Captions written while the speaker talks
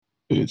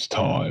It's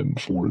time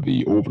for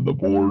the Over the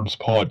Boards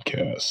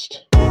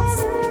podcast.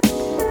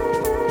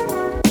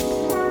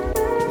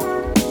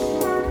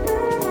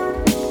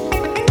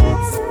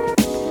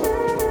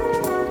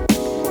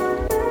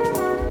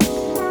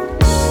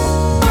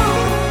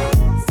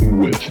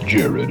 With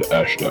Jared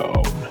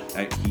Ashdown,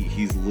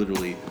 He's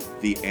literally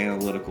the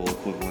analytical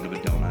equivalent of a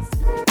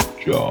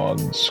donut. John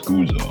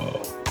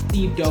Scusa,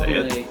 Steve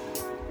Doberle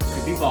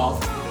could be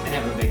bald and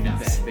have a big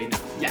nose.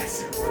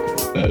 Yes.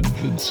 and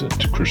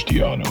Vincent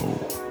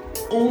Cristiano.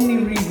 Only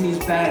reason he's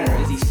better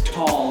is he's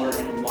taller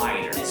and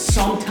wider.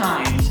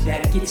 Sometimes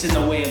that gets in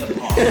the way of the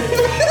pod.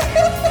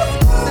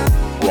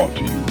 Brought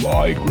to you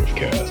by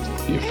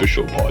Griffcast, the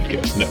official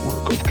podcast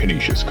network of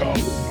Canisius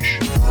College.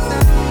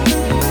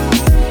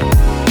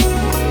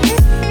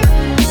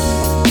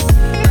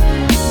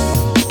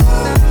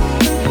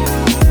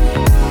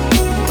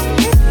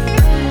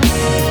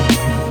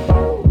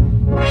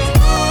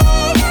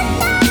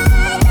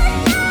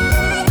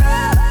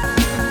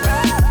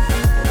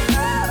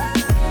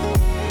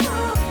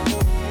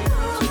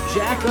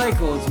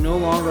 Eichel is no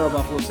longer a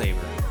Buffalo Sabre.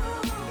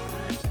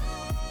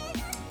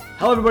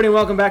 Hello, everybody, and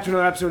welcome back to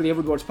another episode of the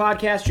Overboards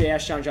Podcast. Jay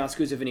Ashdown, John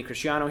Scusa, Vinny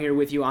Cristiano here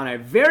with you on a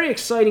very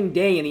exciting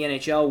day in the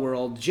NHL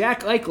world.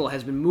 Jack Eichel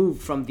has been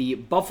moved from the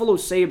Buffalo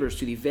Sabres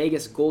to the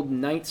Vegas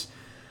Golden Knights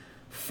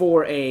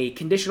for a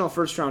conditional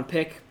first-round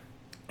pick,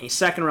 a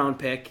second-round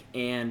pick,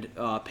 and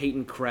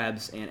Peyton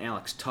Krebs and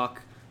Alex Tuch.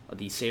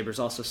 The Sabres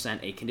also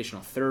sent a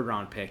conditional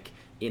third-round pick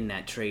in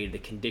that trade. The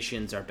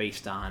conditions are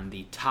based on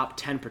the top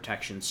 10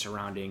 protections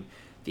surrounding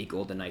the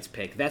Golden Knights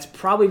pick. That's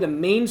probably the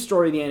main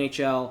story of the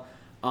NHL.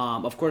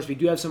 Of course, we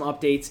do have some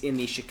updates in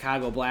the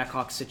Chicago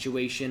Blackhawks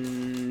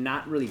situation.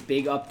 Not really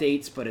big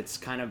updates, but it's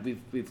kind of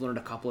we've learned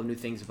a couple of new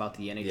things about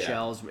the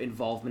NHL's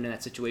involvement in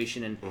that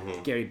situation and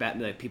Gary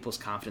Bettman, people's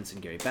confidence in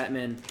Gary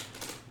Bettman,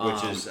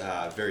 which is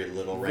very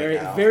little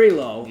now. Very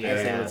low,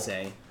 as they would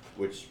say.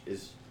 Which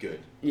is good.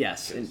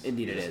 Yes,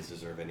 indeed it is. He doesn't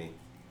deserve any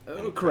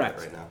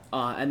correct. Right now.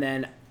 And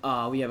then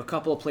we have a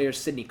couple of players,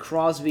 Sidney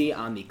Crosby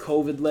on the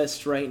COVID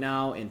list right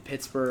now in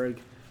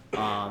Pittsburgh.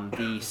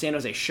 The San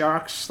Jose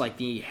Sharks,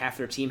 half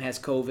their team has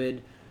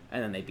COVID,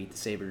 and then they beat the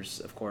Sabres,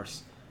 of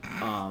course.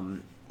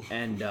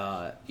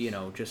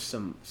 Just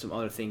some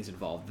other things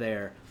involved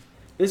there.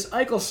 This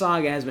Eichel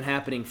saga has been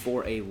happening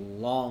for a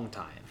long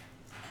time.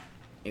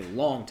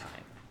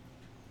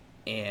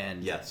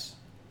 And yes,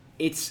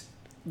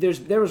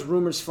 there was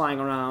rumors flying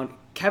around.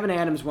 Kevin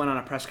Adams went on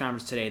a press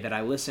conference today that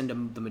I listened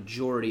to the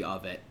majority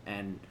of it,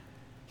 and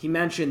he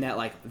mentioned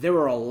that there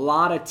were a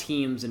lot of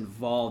teams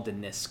involved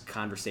in this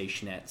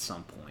conversation at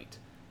some point.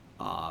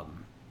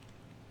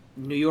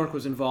 New York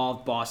was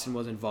involved, Boston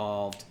was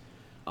involved.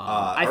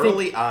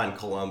 Early on,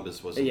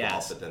 Columbus was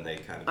involved, but then they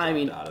kind of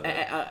dropped out of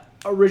it.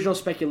 Original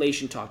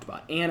speculation talked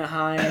about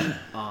Anaheim.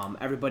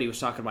 Everybody was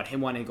talking about him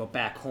wanting to go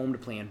back home to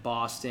play in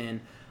Boston.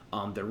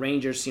 The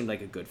Rangers seemed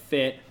like a good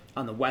fit.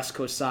 On the West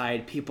Coast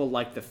side, people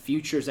like the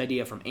Futures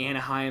idea from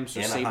Anaheim,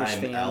 so Sabres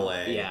fan.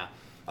 LA,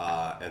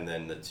 and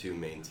then the two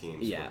main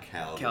teams were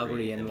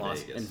Calgary and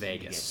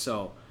Vegas.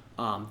 So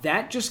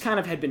that just kind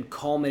of had been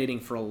culminating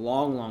for a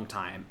long, long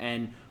time.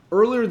 And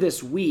earlier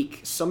this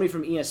week, somebody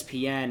from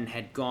ESPN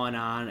had gone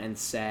on and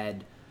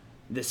said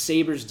the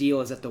Sabres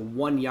deal is at the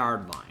 1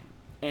 yard line.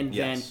 And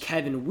then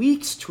Kevin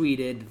Weeks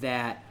tweeted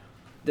that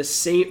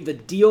the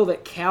deal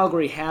that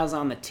Calgary has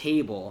on the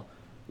table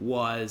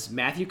was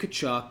Matthew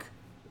Tkachuk,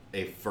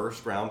 a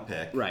first-round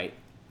pick, right?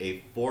 A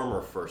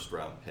former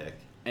first-round pick,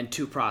 and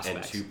two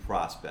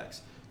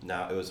prospects.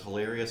 Now, it was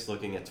hilarious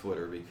looking at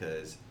Twitter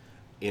because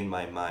in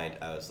my mind,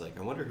 I was like,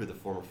 I wonder who the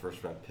former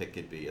first-round pick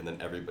could be. And then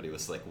everybody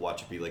was like,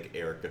 watch it be like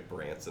Erica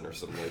Branson or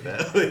something like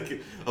that.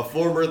 Like a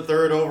former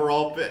third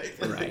overall pick.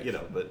 Right.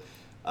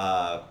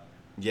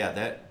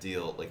 That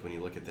deal, when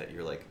you look at that,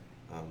 you're like,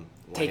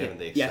 why haven't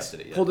they accepted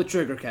it yet? Pull the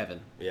trigger,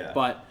 Kevin. Yeah.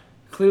 But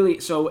clearly,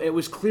 so it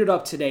was cleared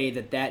up today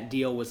that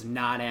deal was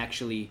not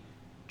actually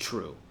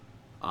true.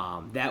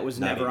 That was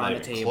never on the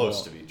table.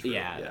 Close to be true.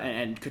 Yeah.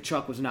 And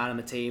Tkachuk was not on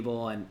the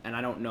table, and I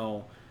don't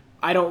know.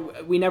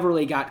 We never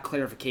really got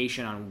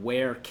clarification on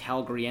where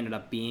Calgary ended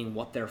up being,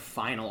 what their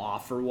final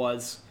offer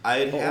was.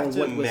 I'd have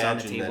to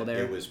imagine that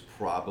it was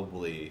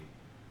probably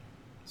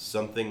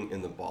something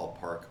in the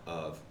ballpark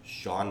of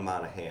Sean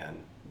Monahan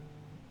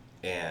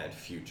and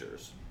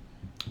Futures.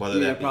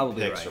 Whether that be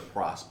picks or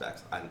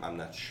prospects, I'm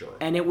not sure.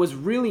 And it was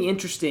really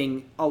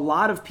interesting. A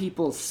lot of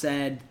people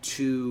said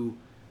to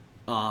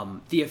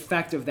the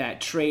effect of that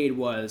trade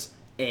was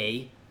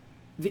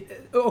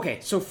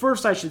so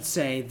first I should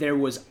say there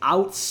was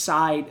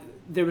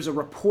a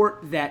report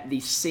that the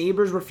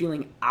Sabres were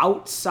feeling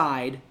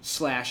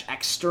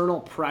outside/external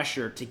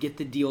pressure to get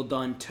the deal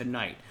done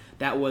tonight.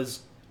 That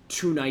was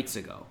 2 nights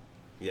ago.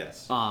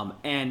 Yes.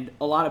 And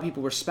a lot of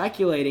people were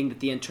speculating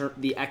that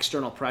the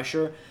external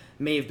pressure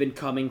may have been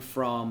coming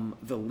from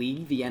the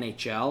league, the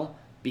NHL,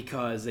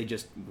 because they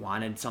just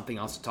wanted something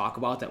else to talk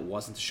about that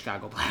wasn't the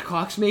Chicago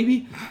Blackhawks,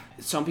 maybe.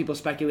 Some people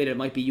speculated it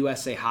might be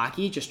USA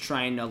Hockey, just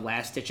trying a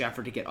last-ditch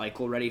effort to get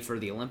Eichel ready for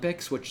the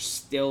Olympics, which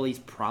still he's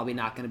probably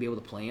not going to be able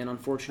to play in,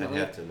 unfortunately. I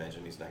have to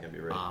imagine he's not going to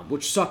be ready.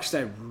 Which sucks.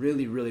 I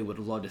really, really would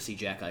love to see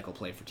Jack Eichel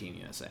play for Team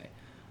USA.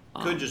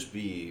 Could just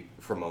be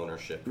from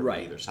ownership from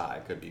either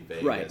side. Could be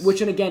Vegas. Right.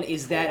 Which, and again,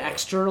 is that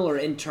external or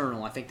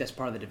internal? I think that's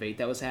part of the debate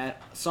that was had.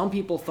 Some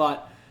people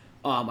thought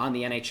on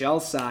the NHL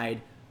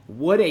side,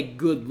 what a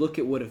good look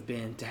it would have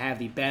been to have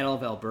the Battle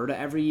of Alberta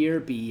every year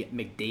be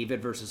McDavid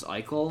versus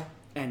Eichel,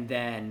 and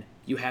then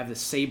you have the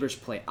Sabres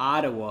play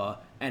Ottawa,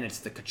 and it's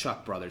the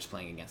Tkachuk brothers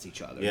playing against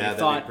each other. Yeah,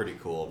 that'd be pretty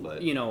cool.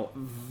 But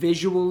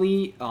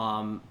visually,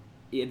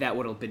 that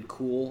would have been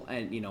cool,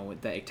 and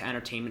the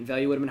entertainment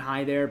value would have been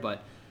high there.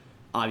 But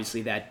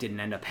obviously, that didn't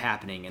end up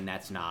happening, and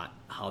that's not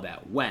how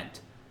that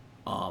went.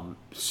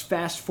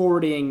 Fast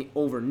forwarding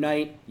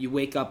overnight, you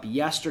wake up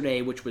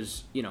yesterday, which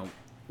was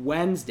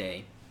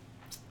Wednesday.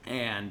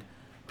 And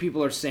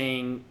people are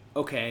saying,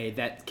 okay,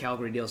 that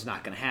Calgary deal is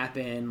not going to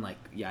happen, like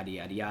yada,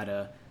 yada,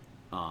 yada.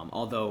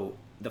 Although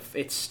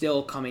it's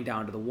still coming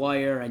down to the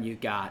wire, and you've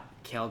got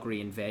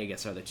Calgary and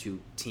Vegas are the two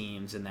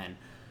teams. And then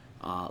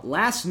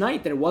last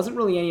night, there wasn't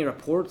really any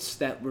reports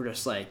that were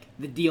just like,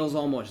 the deal's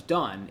almost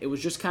done. It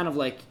was just kind of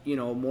like,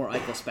 more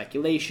Eichel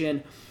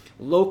speculation.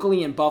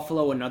 Locally in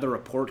Buffalo, another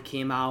report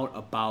came out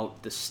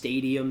about the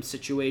stadium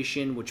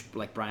situation, which,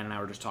 like, Brian and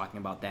I were just talking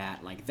about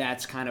that. Like,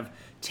 that's kind of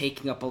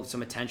taking up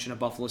some attention of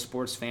Buffalo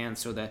sports fans.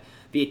 So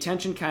the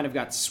attention kind of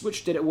got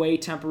switched away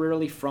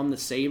temporarily from the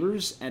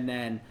Sabres. And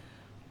then,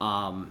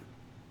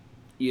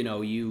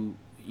 you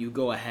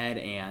go ahead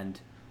and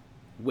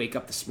wake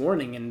up this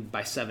morning, and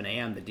by 7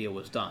 a.m. the deal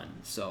was done.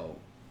 So,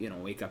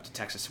 wake up to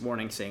text this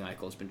morning saying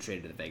Eichel's been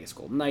traded to the Vegas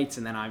Golden Knights.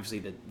 And then,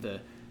 obviously,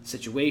 the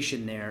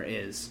situation there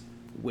is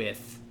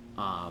with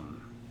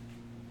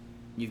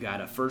you've got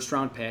a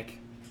first-round pick,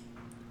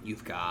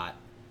 you've got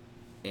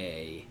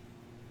a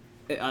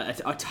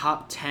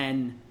top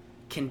 10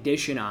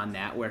 condition on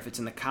that, where if it's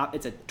in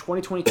it's a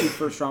 2022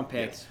 first-round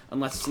pick,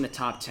 unless it's in the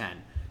top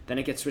 10. Then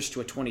it gets switched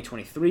to a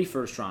 2023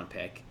 first-round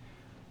pick,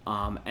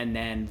 and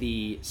then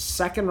the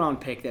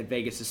second-round pick that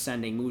Vegas is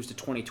sending moves to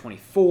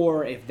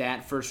 2024 if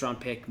that first-round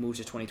pick moves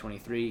to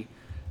 2023,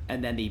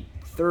 and then the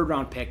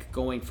third-round pick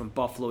going from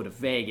Buffalo to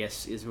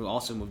Vegas will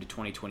also move to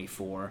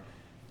 2024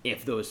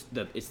 if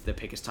the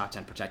pick is top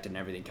 10 protected and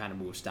everything kind of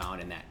moves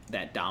down, and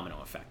that domino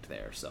effect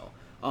there. So,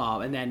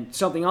 and then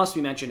something else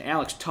we mentioned,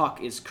 Alex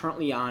Tuch is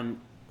currently on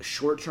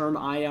short-term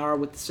IR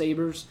with the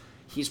Sabres.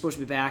 He's supposed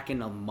to be back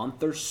in a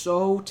month or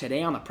so.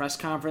 Today on the press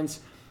conference,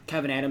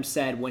 Kevin Adams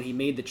said when he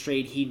made the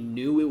trade, he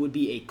knew it would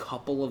be a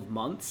couple of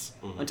months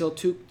until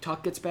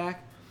Tuch gets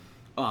back.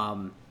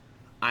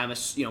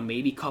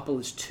 Maybe couple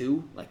is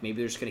 2. Like, maybe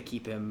they're just going to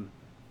keep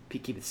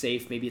it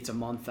safe. Maybe it's a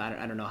month.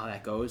 I don't know how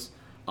that goes.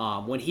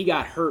 When he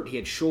got hurt, he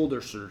had shoulder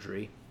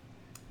surgery,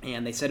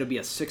 and they said it would be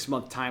a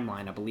 6-month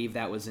timeline. I believe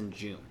that was in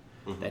June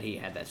that he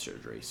had that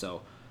surgery.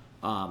 So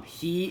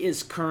he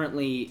is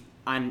currently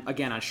on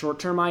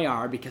short-term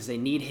IR because they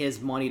need his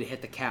money to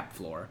hit the cap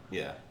floor.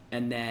 Yeah.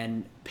 And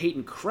then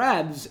Peyton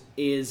Krebs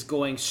is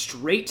going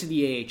straight to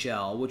the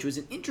AHL, which was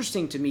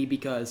interesting to me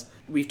because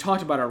we've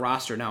talked about our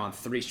roster now on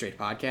 3 straight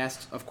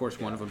podcasts. Of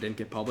course, one of them didn't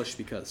get published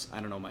because, I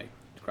don't know, my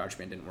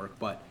GarageBand didn't work.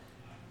 But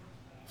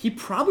he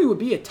probably would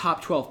be a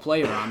top 12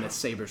 player on this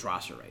Sabres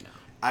roster right now.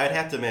 I'd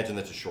have to imagine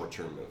that's a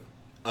short-term move.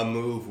 A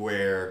move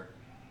where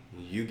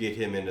you get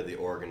him into the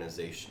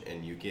organization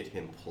and you get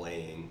him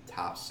playing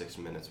top 6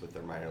 minutes with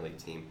their minor league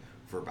team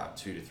for about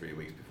 2 to 3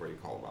 weeks before you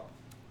call him up.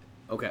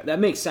 Okay, that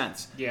makes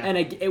sense. Yeah. And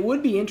it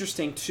would be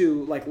interesting,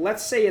 too. Like,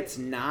 let's say it's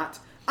not.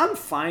 I'm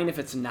fine if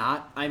it's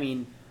not. I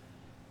mean,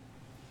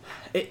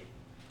 it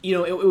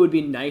would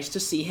be nice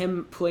to see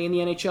him play in the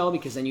NHL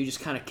because then you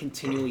just kind of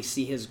continually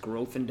see his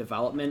growth and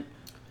development.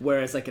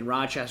 Whereas, like, in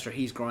Rochester,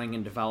 he's growing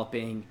and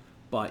developing,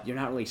 but you're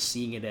not really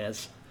seeing it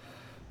as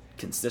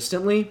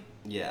consistently.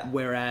 Yeah.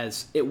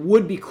 Whereas it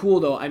would be cool,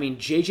 though. I mean,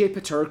 JJ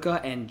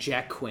Peterka and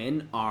Jack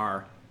Quinn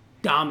are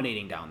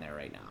dominating down there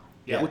right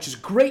now, which is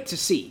great to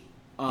see.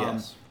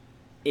 Yes.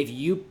 If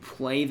you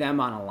play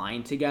them on a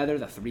line together,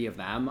 the 3 of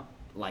them,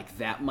 like,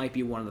 that might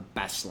be one of the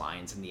best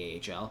lines in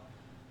the AHL.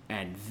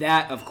 And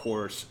that, of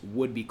course,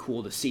 would be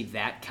cool to see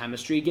that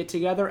chemistry get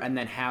together and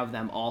then have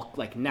them all,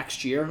 like,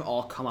 next year,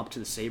 all come up to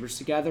the Sabres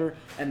together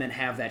and then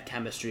have that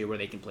chemistry where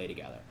they can play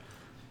together.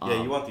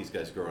 Yeah, you want these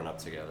guys growing up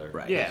together.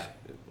 Right. Yeah.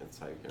 That's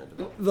how you're going to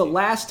develop. The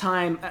last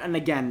time, and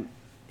again,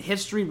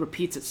 history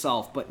repeats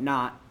itself, but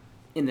not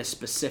in the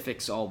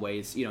specifics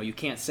always. You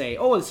can't say,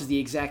 oh, this is the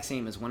exact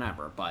same as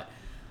whenever. But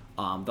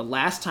the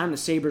last time the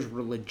Sabres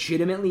were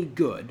legitimately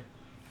good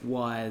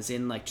was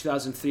in, like,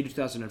 2003,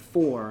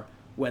 2004,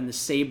 when the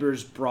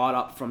Sabres brought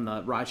up from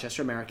the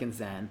Rochester Americans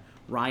then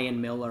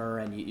Ryan Miller,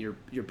 and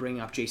you're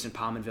bringing up Jason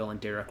Pominville and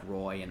Derek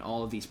Roy and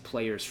all of these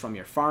players from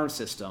your farm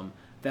system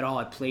that all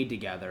had played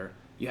together.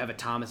 you have a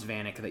Thomas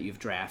Vanek that you've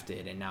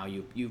drafted, and now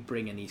you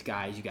bring in these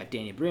guys. You got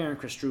Danny Briere and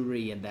Chris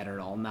Drury, and that are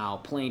all now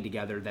playing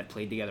together, that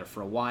played together for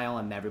a while,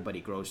 and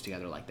everybody grows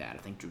together like that. I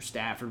think Drew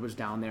Stafford was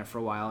down there for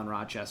a while in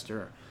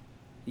Rochester.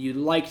 You'd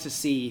like to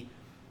see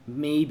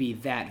maybe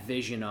that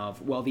vision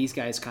of, well, these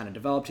guys kind of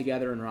developed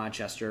together in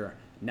Rochester,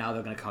 now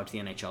they're going to come to the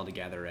NHL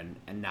together,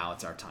 and now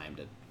it's our time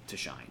to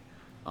shine.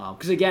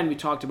 Because, again, we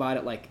talked about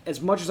it, like,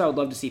 as much as I would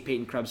love to see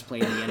Peyton Krebs play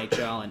in the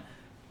NHL and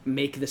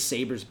make the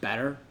Sabres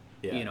better,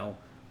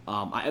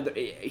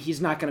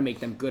 he's not going to make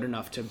them good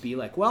enough to be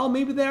like, well,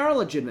 maybe they are a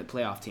legitimate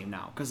playoff team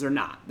now, because they're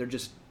not. They're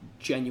just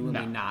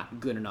genuinely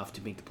not good enough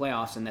to make the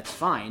playoffs, and that's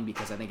fine,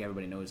 because I think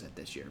everybody knows that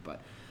this year. But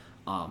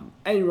and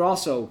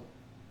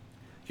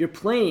you're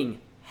playing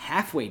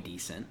halfway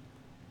decent,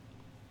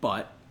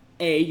 but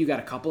you got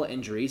a couple of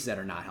injuries that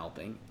are not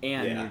helping,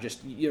 and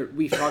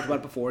we've talked about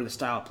it before, the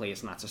style of play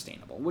is not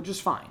sustainable, which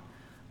is fine.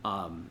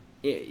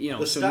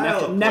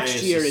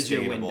 Next year is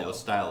your window. The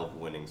style of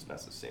winning is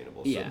not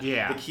sustainable.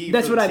 Yeah, so the key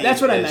that's what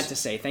I meant to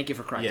say. Thank you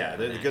for correcting. Yeah,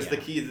 because the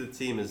key to the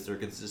team is they're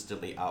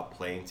consistently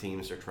outplaying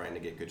teams. They're trying to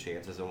get good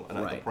chances, and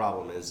the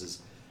problem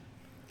is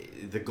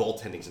the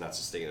goaltending is not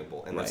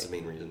sustainable, and that's the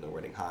main reason they're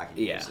winning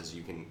hockey games. Is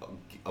you can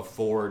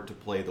afford to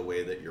play the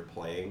way that you're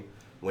playing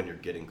when you're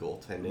getting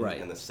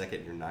goaltending, and the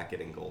second you're not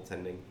getting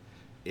goaltending,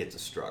 it's a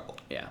struggle.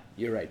 Yeah,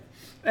 you're right.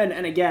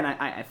 And again,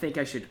 I think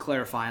I should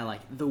clarify,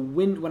 like,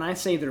 when I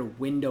say their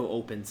window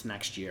opens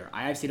next year,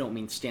 I actually don't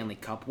mean Stanley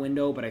Cup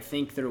window, but I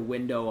think their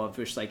window of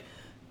just, like,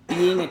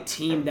 being a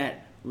team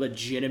that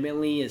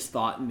legitimately is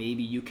thought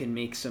maybe you can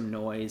make some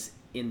noise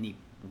in the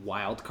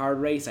wild card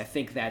race. I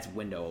think that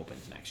window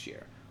opens next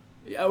year.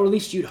 Or at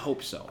least you'd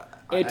hope so.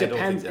 It depends. I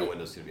don't think that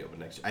window's going to be open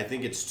next year. I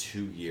think it's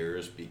 2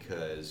 years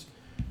because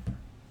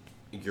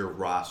your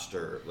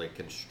roster, like,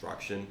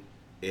 construction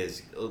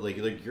is like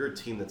you're a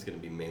team that's going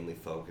to be mainly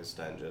focused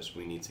on just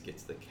we need to get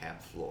to the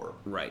cap floor,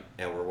 right?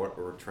 And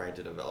we're trying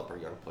to develop our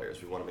young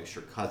players. We want to make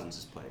sure Cousins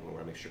is playing. We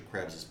want to make sure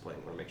Krebs is playing.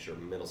 We want to make sure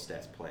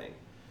Middlestad's playing.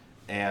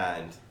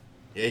 And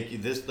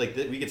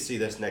we could see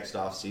this next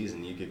off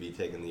season. You could be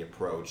taking the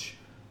approach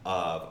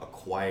of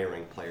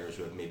acquiring players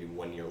who have maybe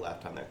 1 year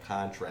left on their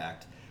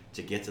contract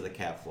to get to the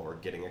cap floor,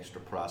 getting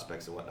extra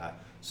prospects and whatnot.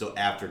 So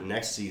after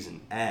next season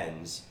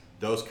ends,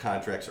 those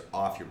contracts are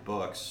off your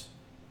books.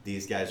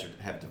 These guys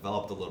have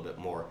developed a little bit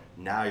more.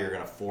 Now you're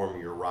going to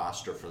form your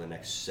roster for the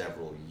next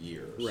several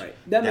years. Right.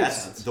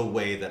 That's the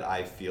way that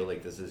I feel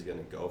like this is going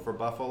to go for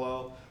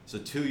Buffalo. So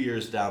 2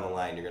 years down the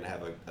line, you're going to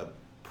have a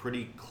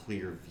pretty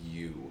clear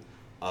view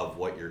of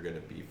what you're going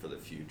to be for the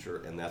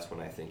future, and that's when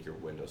I think your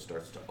window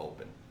starts to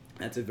open.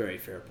 That's a very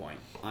fair point.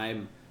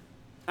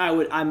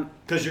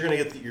 Because you're going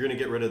to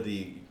get rid of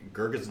the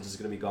Gergensons is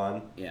going to be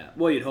gone. Yeah.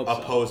 Well, you'd hope so.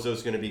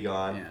 Oposto's going to be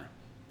gone. Yeah.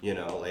 You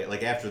know,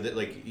 like after that,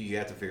 like you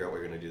have to figure out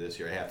what you're going to do this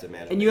year. I have to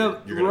imagine. And you're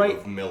going to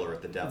move Miller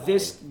at the deadline.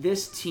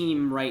 This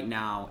team right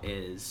now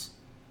is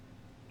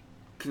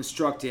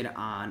constructed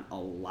on a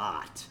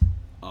lot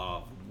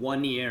of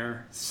 1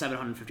 year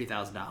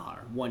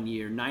 $750,000, 1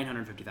 year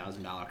 $950,000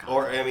 contract.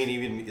 Or I mean,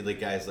 even like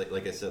guys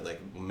like I said, like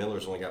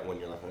Miller's only got 1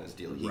 year left on his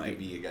deal. He could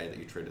be a guy that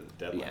you traded at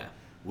the deadline. Yeah.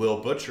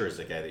 Will Butcher is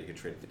a guy that you could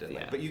trade at the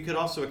deadline. Yeah. But you could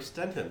also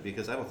extend him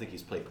because I don't think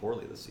he's played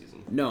poorly this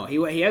season. No,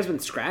 he has been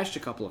scratched a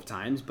couple of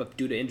times, but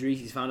due to injuries,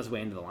 he's found his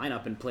way into the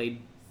lineup and played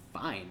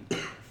fine.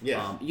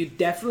 Yeah. You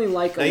definitely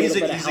like a little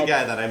bit of help. He's a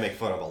guy that I make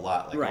fun of a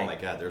lot. Like, oh my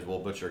God, there's Will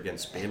Butcher again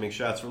spamming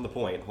shots from the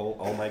point.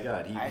 Oh my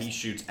God, he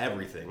shoots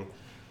everything.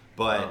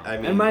 But I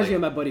mean, it reminds me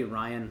of my buddy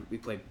Ryan. We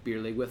played beer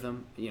league with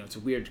him. You know, it's a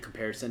weird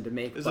comparison to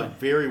make. It's a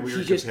very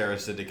weird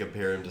comparison to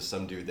compare him to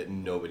some dude that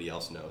nobody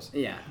else knows.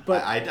 Yeah,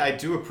 but I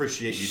do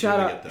appreciate you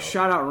doing it though.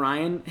 Shout out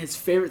Ryan. His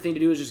favorite thing to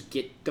do is just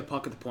get the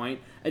puck at the point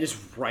and just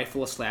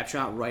rifle a slap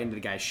shot right into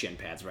the guy's shin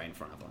pads right in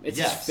front of him. It's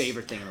his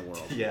favorite thing in the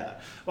world. Yeah.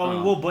 Well, I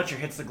mean, Will Butcher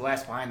hits the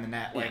glass behind the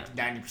net 90% of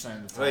the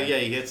time. Well, yeah,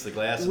 he hits the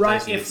glass.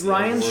 If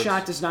Ryan's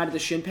shot does not hit the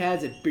shin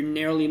pads, it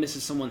narrowly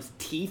misses someone's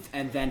teeth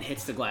and then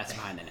hits the glass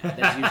behind the net.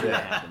 That's usually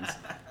what happens.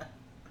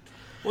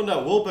 Well,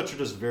 no, Will Butcher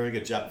does a very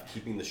good job of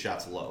keeping the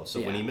shots low.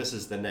 So when he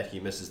misses the net, he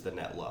misses the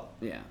net low.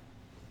 Yeah.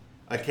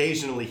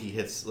 Occasionally he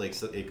hits, like,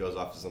 so it goes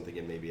off to something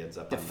and maybe ends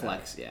up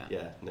deflects, on net.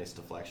 Yeah, nice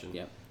deflection.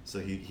 Yep. So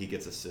he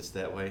gets assists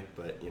that way,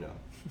 but, you know.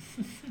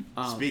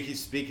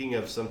 Speaking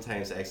of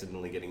sometimes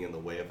accidentally getting in the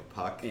way of a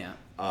puck,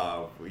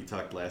 we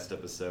talked last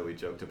episode, we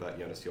joked about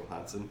Jonas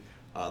Johansson.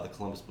 The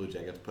Columbus Blue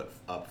Jackets put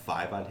up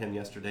 5 on him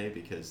yesterday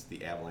because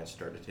the Avalanche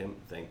started him,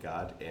 thank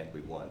God, and we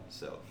won.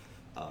 So...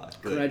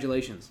 good.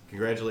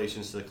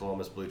 Congratulations to the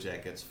Columbus Blue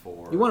Jackets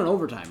for... You won in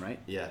overtime, right?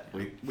 Yeah.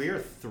 We are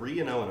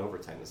 3-0 in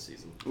overtime this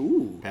season.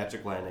 Ooh.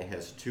 Patrick Laine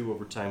has 2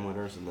 overtime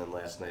winners, and then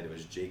last night it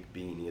was Jake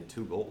Bean. He had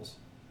 2 goals.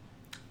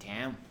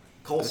 Damn.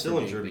 Cole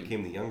Sillinger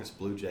became the youngest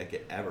Blue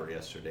Jacket ever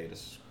yesterday to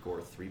score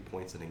 3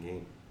 points in a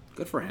game.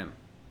 Good for him.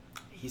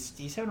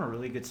 He's having a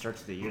really good start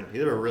to the year. He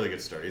had a really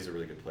good start. He's a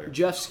really good player.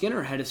 Jeff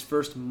Skinner had his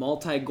first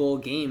multi-goal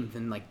game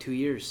in like 2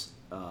 years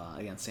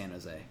against San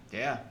Jose.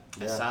 Yeah,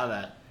 I saw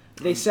that.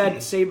 They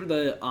said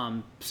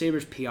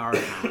Sabres PR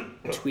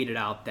account tweeted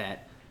out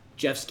that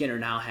Jeff Skinner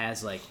now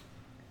has like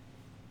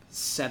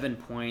 7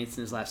 points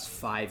in his last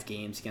 5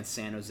 games against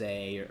San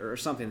Jose or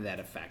something to that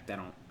effect. I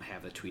don't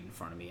have the tweet in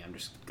front of me. I'm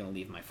just going to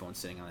leave my phone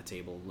sitting on the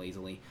table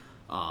lazily.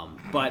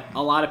 But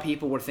a lot of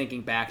people were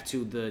thinking back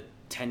to the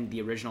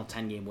original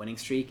 10-game winning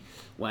streak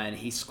when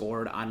he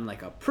scored on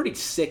like a pretty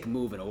sick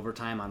move in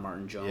overtime on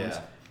Martin Jones.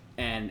 Yeah.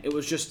 And it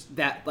was just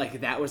that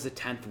was the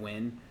 10th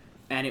win,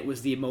 and it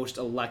was the most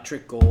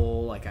electric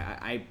goal. Like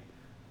I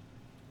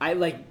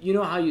like, you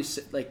know how you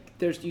like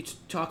you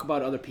talk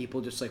about other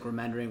people just like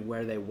remembering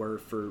where they were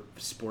for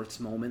sports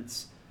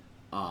moments.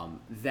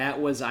 That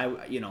was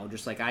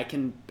just like I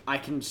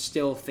can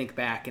still think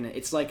back, and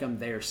it's like I'm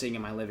there sitting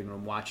in my living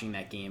room watching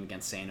that game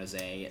against San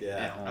Jose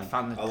at home. I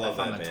found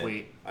the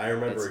tweet. I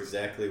remember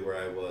exactly where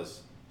I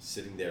was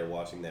sitting there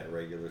watching that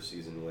regular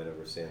season win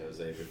over San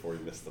Jose before he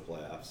missed the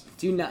playoffs.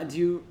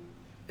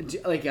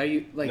 Are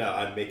you like? No,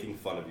 I'm making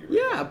fun of you.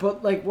 Right now.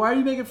 But like, why are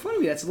you making fun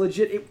of me? That's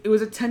legit. It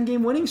was a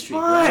 10-game winning streak.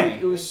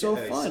 Right? It was so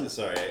fun.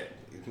 Sorry,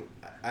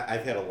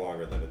 I've had a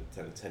longer than a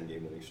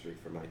 10-game winning streak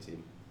for my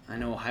team. I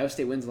know Ohio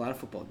State wins a lot of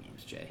football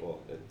games, Jay. Well,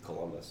 at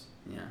Columbus.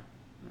 Yeah.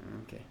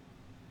 Okay.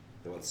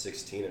 They won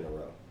 16 in a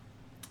row.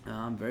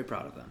 I'm very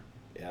proud of them.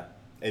 Yeah.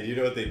 And you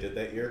know what they did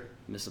that year?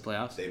 Missed the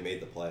playoffs? They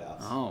made the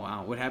playoffs. Oh,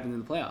 wow. What happened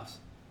in the playoffs?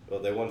 Well,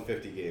 they won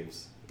 50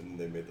 games, and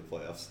they made the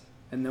playoffs.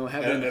 And then what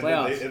happened in the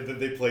playoffs? And then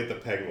they played the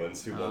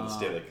Penguins, who won the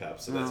Stanley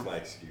Cup. So that's my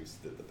excuse.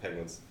 That the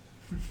Penguins...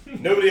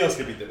 Nobody else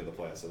could beat them in the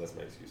playoffs, so that's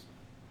my excuse.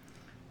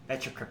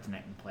 That's your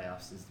kryptonite in the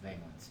playoffs, is the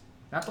Penguins.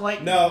 Not the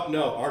Lightning.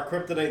 No. Our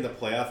kryptonite in the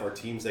playoff are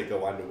teams that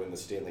go on to win the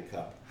Stanley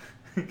Cup.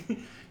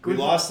 We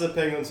lost to the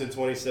Penguins in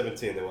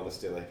 2017. They won the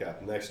Stanley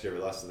Cup. Next year, we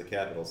lost to the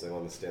Capitals. They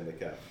won the Stanley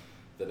Cup.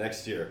 The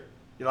next year...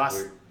 You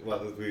lost.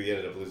 We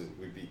ended up losing.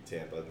 We beat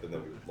Tampa, but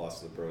then we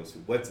lost to the Bruins,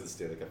 who went to the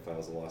Stanley Cup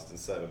Finals and lost in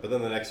 7. But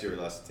then the next year we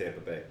lost to Tampa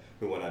Bay,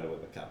 who went on to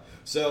win the Cup.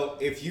 So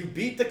if you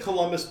beat the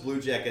Columbus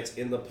Blue Jackets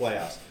in the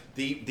playoffs,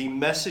 the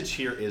message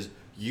here is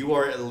you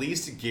are at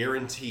least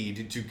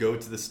guaranteed to go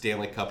to the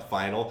Stanley Cup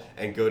Final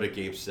and go to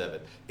Game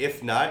 7.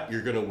 If not,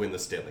 you're going to win the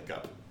Stanley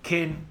Cup.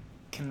 Can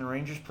the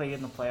Rangers play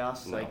in the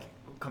playoffs? No. Like,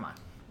 come on.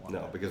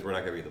 No, because we're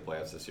not going to be in the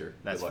playoffs this year.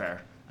 That's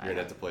fair. You're going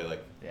to have to play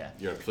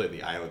you're going to play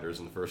the Islanders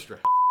in the first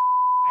round.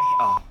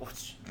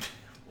 Whoops.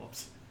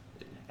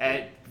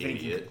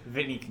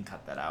 Vinny can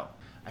cut that out.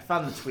 I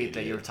found the tweet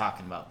that you were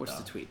talking about. What's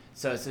the tweet?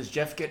 So it says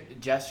Jeff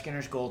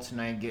Skinner's goal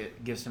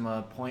tonight gives him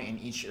a point in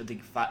each of the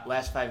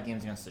last 5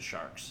 games against the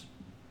Sharks.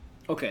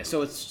 Okay,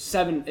 so it's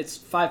 7. It's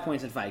 5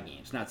 points in 5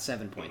 games, not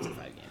 7 points in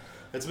 5 games.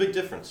 It's a big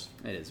difference.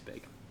 It is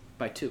big,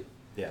 by 2.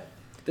 Yeah.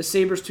 The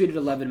Sabres tweeted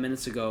 11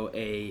 minutes ago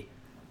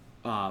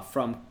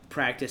from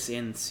practice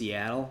in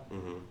Seattle.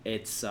 Mm-hmm.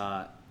 It's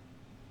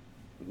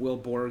Will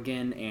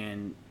Borgen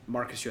and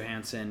Marcus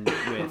Johansson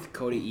with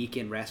Cody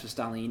Eakin, Rasmus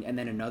Dahlin, and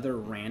then another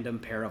random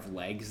pair of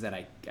legs that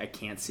I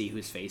can't see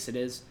whose face it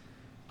is,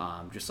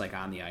 just like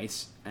on the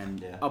ice.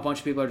 And a bunch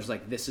of people are just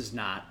like, this is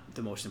not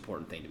the most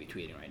important thing to be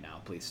tweeting right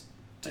now. Please,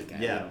 I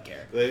don't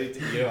care.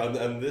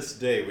 On this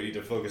day, we need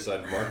to focus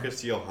on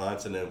Marcus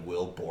Johansson and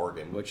Will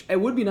Borgen. Which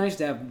it would be nice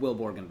to have Will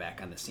Borgen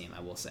back on this team,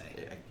 I will say.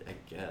 I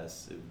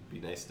guess it would be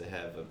nice to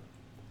have a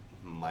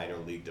minor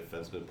league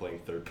defenseman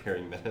playing third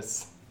pairing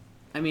minutes.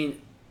 I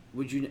mean,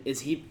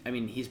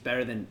 he's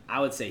better than, I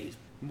would say he's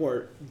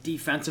more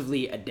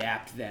defensively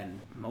adept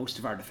than most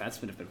of our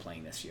defensemen have been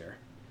playing this year.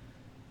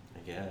 I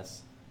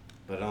guess.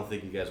 But I don't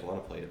think you guys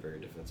want to play a very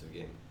defensive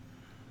game.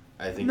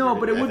 But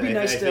it would be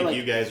nice to... I think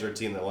you guys are a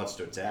team that wants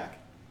to attack.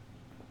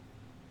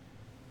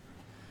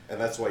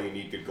 And that's why you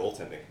need good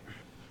goaltending.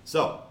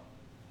 So,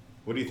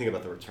 what do you think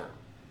about the return?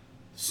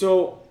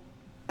 So,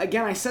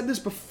 again, I said this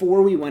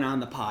before we went on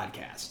the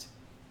podcast.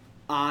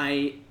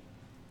 I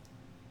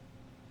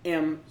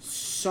am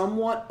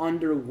somewhat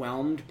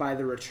underwhelmed by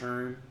the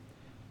return,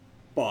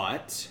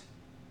 but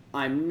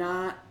I'm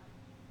not...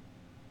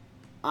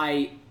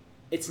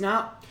 It's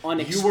not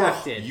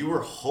unexpected. You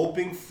were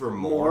hoping for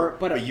more,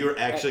 but you were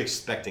actually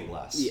expecting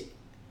less. Yeah,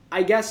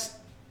 I guess,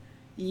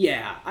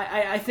 yeah.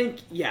 I think,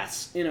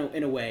 yes,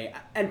 in a way.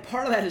 And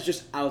part of that is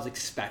just I was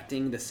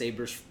expecting the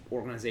Sabres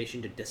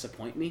organization to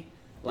disappoint me.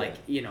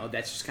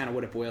 That's just kind of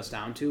what it boils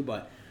down to.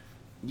 But,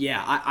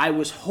 yeah, I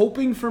was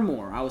hoping for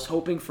more. I was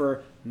hoping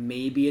for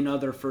maybe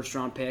another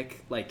first-round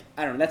pick. I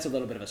don't know, that's a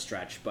little bit of a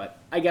stretch. But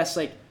I guess,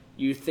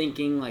 you're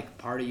thinking,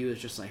 part of you is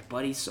just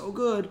but he's so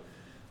good.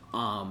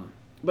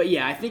 But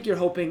yeah, I think you're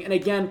hoping, and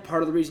again,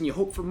 part of the reason you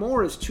hope for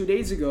more is 2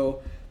 days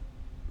ago,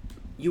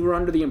 you were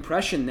under the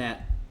impression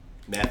that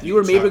you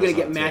were maybe going to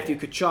get Matthew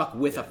Tkachuk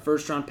with a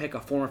first-round pick, a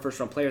former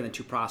first-round player, and then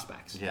 2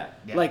 prospects. Yeah.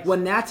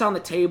 When that's on the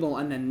table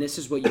and then this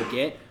is what you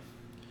get,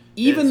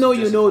 even though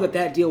you know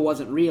that deal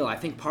wasn't real, I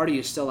think part of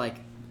you is still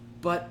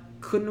but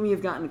couldn't we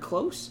have gotten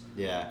close?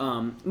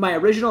 Yeah. My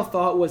original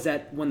thought was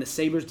that when the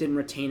Sabres didn't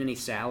retain any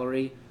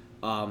salary,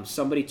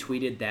 somebody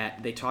tweeted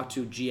that they talked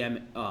to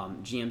GMs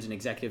and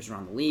executives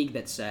around the league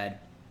that said,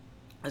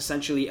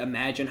 essentially,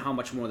 imagine how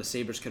much more the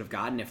Sabres could have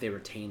gotten if they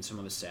retained some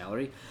of his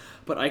salary.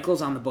 But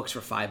Eichel's on the books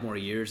for 5 more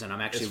years, and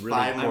I'm actually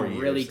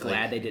really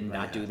glad they did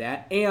not do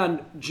that.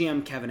 And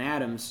GM Kevin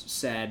Adams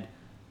said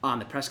on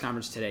the press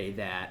conference today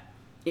that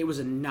it was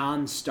a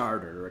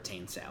non-starter to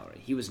retain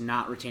salary. He was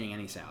not retaining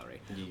any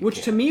salary,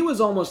 which to me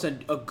was almost a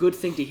good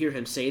thing to hear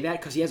him say that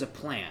because he has a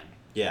plan.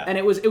 Yeah. And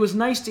it was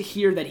nice to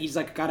hear that he's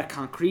like got a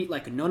concrete,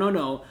 like,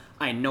 no,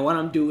 I know what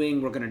I'm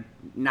doing. We're going to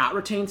not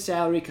retain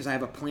salary because I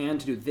have a plan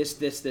to do this,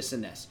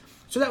 and this.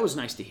 So that was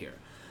nice to hear.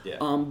 Yeah.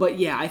 But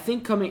yeah, I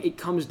think it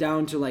comes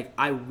down to like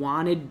I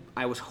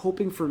was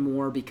hoping for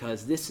more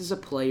because this is a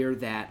player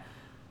that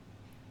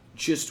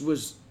just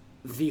was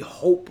the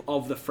hope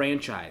of the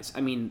franchise.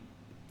 I mean,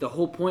 the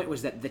whole point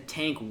was that the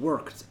tank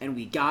worked, and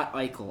we got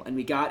Eichel, and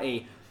we got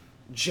a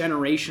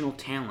generational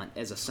talent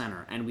as a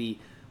center, and we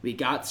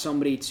got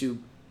somebody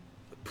to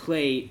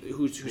play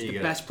who's the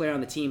best player on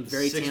the team,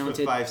 very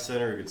talented. 6'5"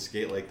 center who can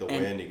skate like the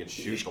wind. He can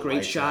shoot.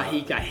 Great shot.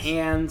 He got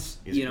hands.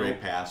 He's a great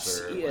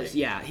passer.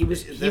 He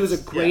was a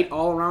great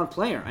all around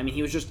player. I mean,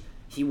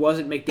 he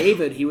wasn't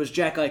McDavid. He was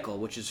Jack Eichel,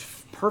 which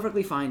is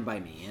perfectly fine by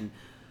me. And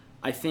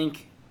I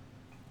think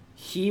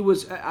he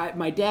was.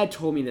 My dad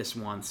told me this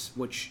once,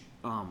 which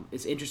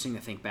is interesting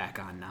to think back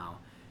on now.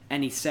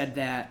 And he said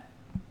that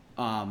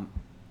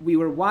we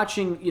were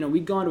watching.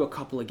 We'd gone to a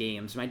couple of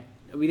games.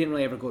 We didn't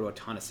really ever go to a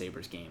ton of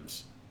Sabres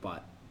games,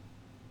 but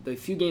the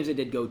few games I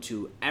did go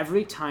to,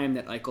 every time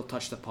that Eichel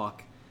touched the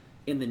puck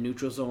in the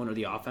neutral zone or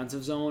the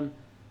offensive zone,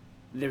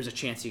 there's a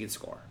chance he could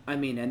score. I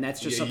mean, and that's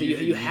just something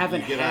you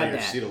haven't get had out of your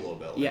that. seat a little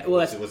bit. Like, yeah,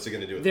 well, what's he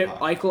going to do with the puck?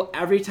 Eichel,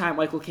 every time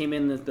Eichel came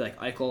in, like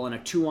Eichel on a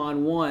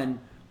 2-on-1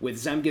 with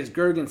Zemgus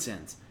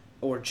Girgensons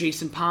or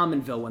Jason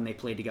Pominville when they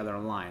played together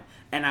online,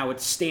 and I would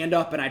stand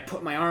up and I'd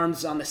put my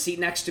arms on the seat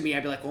next to me.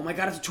 I'd be like, "Oh my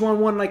God, it's a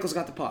 2-on-1 and Eichel's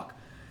got the puck."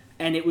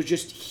 And it was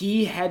just,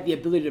 he had the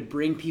ability to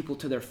bring people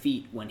to their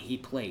feet when he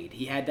played.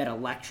 He had that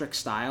electric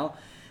style.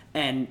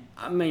 And,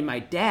 I mean, my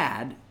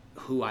dad,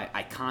 who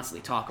I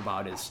constantly talk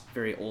about, is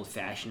very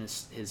old-fashioned,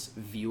 his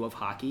view of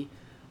hockey.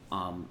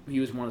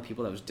 He was one of the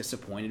people that was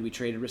disappointed we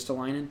traded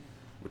Ristolainen,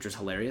 which was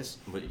hilarious.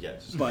 But yeah,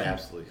 it's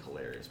absolutely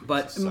hilarious.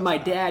 But my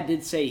dad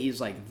did say, he's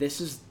like, this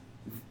is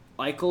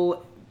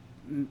Eichel.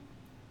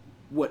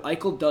 What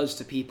Eichel does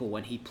to people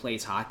when he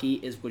plays hockey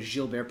is what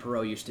Gilbert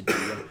Perreault used to do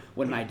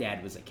when my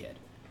dad was a kid.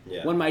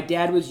 Yeah. When my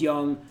dad was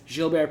young,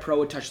 Gilbert Perreault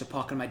would touch the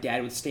puck and my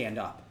dad would stand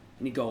up.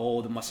 And he'd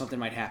go, something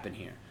might happen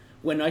here.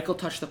 When Eichel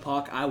touched the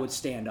puck, I would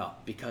stand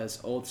up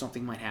because,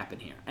 something might happen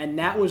here. And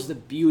that was the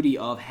beauty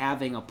of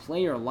having a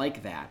player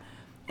like that.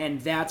 And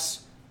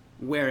that's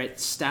where it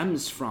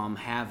stems from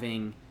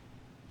having,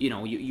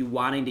 you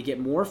wanting to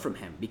get more from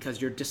him because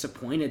you're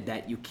disappointed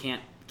that you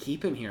can't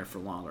keep him here for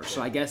longer.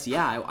 So I guess,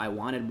 I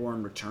wanted more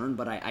in return,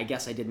 but I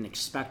guess I didn't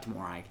expect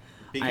more.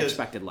 I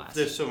expected less.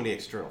 There's so many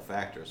external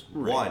factors.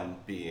 Right. One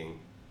being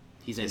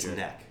his injured.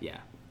 Neck. Yeah.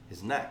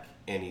 His neck.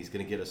 And he's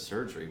going to get a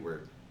surgery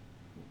where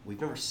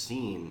we've never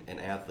seen an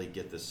athlete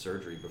get this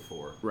surgery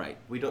before. Right.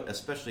 We don't,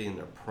 especially in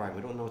their prime,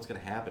 we don't know what's going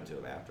to happen to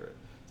him after it.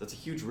 So that's a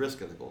huge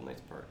risk on the Golden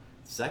Knights' part.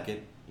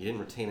 Second, you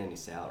didn't retain any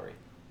salary.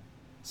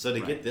 So to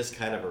get this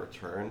kind of a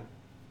return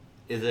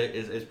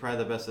is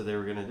probably the best that they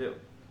were going to do.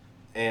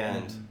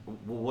 And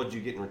what did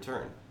you get in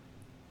return?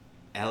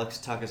 Alex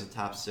Tuch is a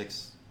top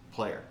 6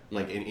 player.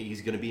 Yep. And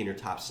he's going to be in your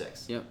top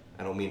 6. Yep.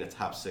 I don't mean a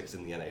top 6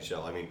 in the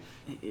NHL. I mean,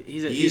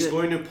 he's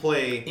going to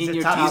play in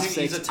your top 6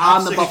 he's a top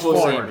on the 6 Buffalo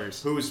forward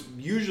Sabres, who's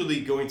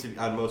usually going to,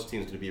 on most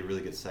teams, going to be a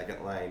really good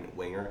second line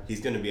winger.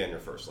 He's going to be on your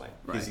first line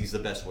because he's the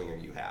best winger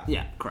you have.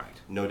 Yeah,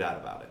 correct. No doubt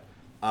about it.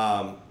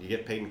 You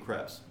get Peyton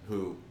Krebs,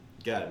 who,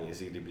 is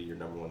he going to be your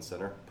number 1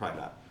 center?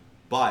 Probably not.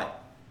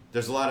 But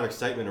there's a lot of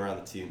excitement around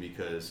the team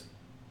because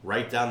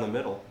right down the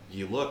middle,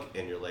 you look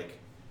and you're like,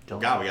 we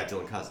got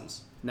Dylan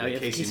Cousins. Now you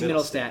have Casey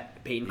Middlestat,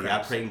 Peyton Krebs.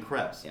 Yeah, Peyton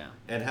Krebs. Yeah.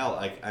 And hell,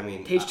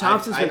 Tage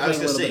Thompson's been playing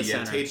a little bit of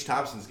center. Tage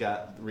Thompson's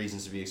got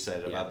reasons to be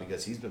excited about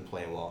because he's been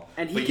playing well.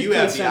 But you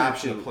have the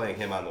option of playing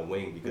him on the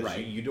wing because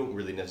you don't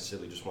really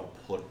necessarily just want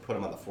to put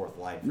him on the 4th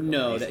line.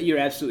 You're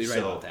absolutely right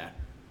about that.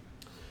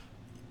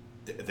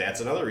 That's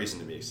another reason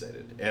to be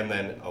excited. And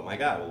then, oh my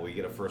God, we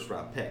get a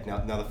first-round pick. Now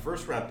the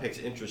first-round pick's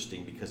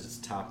interesting because it's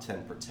top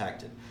 10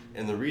 protected.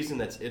 And the reason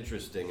that's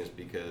interesting is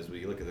because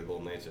we look at the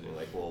Golden Knights and you're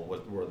like, well,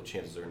 what are the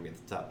chances they're going to be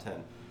at the top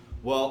 10?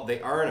 Well,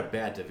 they are in a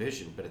bad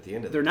division, but at the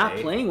end of the day... They're not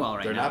playing well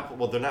right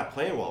now. They're not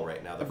playing well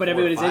right now. But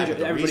everybody's injured.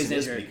 Everybody's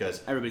injured.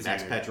 Because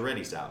Max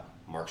Pacioretty's out.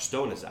 Mark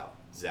Stone is out.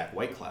 Zach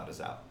Whitecloud is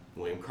out.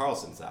 William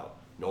Karlsson's out.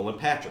 Nolan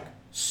Patrick,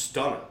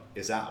 stunner,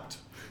 is out.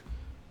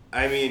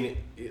 I mean,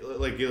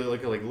 look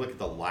at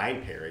the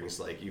line pairings.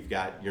 Like, you've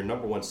got your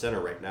number 1 center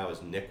right now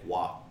is Nick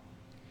Waugh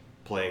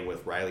playing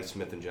with Riley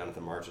Smith and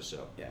Jonathan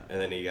Marchessault. Yeah.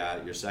 And then you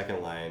got your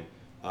second line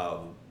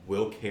of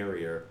Will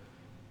Carrier.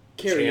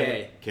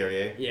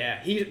 Carrier.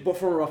 Yeah, he's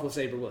before Buffalo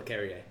Sabre. Will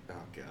Carrier. Oh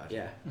God.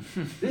 Yeah,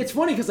 it's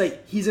funny because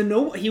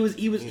he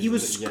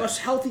was a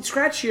healthy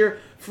scratch here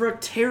for a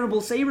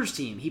terrible Sabres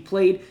team. He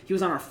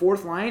was on our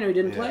 4th line or he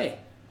didn't play.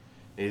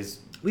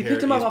 We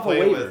picked him up off of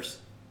waivers.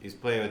 He's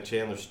playing with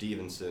Chandler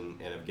Stevenson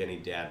and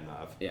Evgeny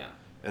Dadonov. Yeah.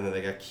 And then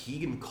they got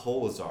Keegan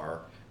Kolazar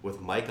with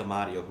Mike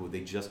Amadio, who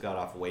they just got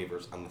off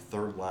waivers on the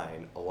 3rd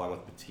line, along with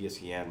Matthias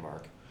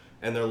Janmark.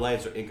 and their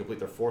lines are incomplete.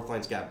 Their fourth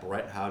line's got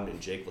Brett Howden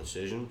and Jake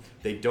Lecision.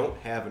 They don't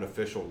have an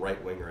official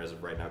right winger as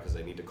of right now because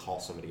they need to call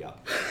somebody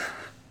up.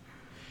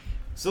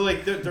 So,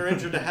 like, they're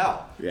injured to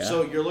hell. Yeah.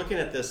 So you're looking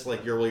at this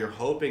like you're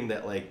hoping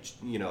that, like,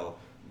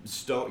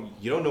 Stone.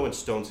 You don't know when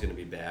Stone's going to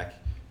be back.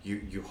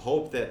 You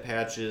hope that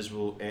Patches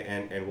will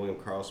and William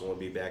Karlsson will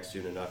be back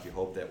soon enough. You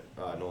hope that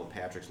Nolan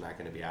Patrick's not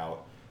going to be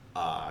out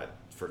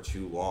for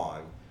too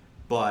long.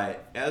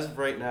 But as of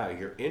right now,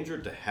 you're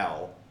injured to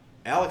hell.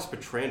 Alex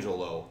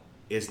Pietrangelo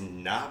is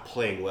not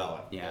playing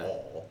well at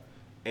all.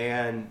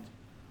 And,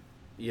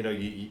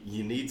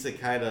 you need to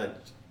kind of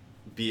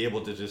be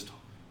able to just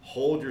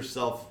hold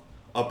yourself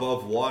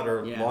above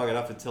water long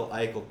enough until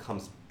Eichel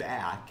comes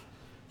back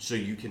so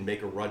you can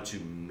make a run to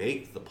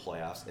make the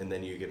playoffs, and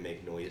then you can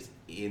make noise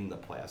in the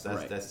playoffs.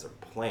 That's their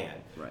plan.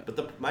 Right.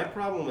 But my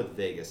problem with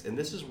Vegas, and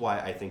this is why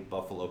I think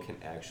Buffalo can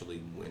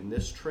actually win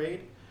this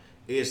trade,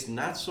 is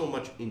not so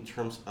much in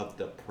terms of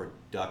the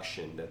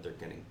production that they're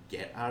going to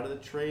get out of the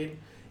trade.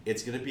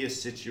 It's going to be a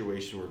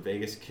situation where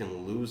Vegas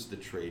can lose the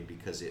trade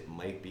because it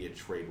might be a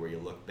trade where you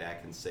look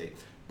back and say,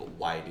 but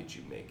why did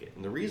you make it?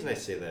 And the reason I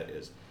say that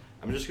is,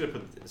 I'm just going to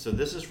put... So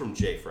this is from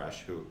Jay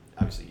Fresh, who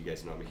obviously you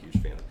guys know I'm a huge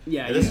fan of.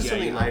 Yeah, and this is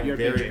something I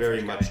very,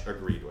 very much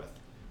agreed with,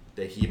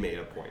 that he made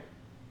a point.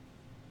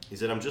 He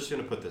said, I'm just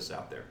going to put this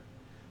out there.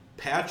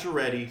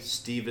 Pacioretty,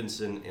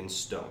 Stevenson, and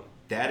Stone.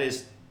 That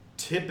is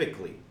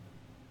typically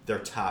their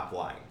top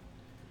line.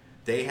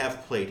 They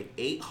have played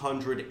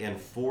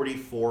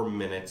 844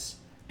 minutes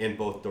in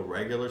both the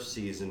regular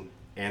season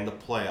and the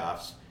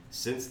playoffs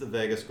since the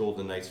Vegas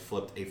Golden Knights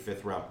flipped a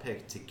fifth-round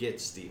pick to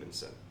get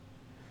Stevenson.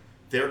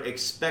 Their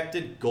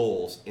expected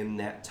goals in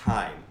that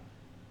time,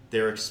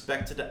 they're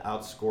expected to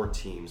outscore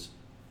teams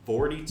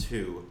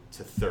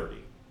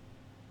 42-30.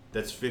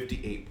 That's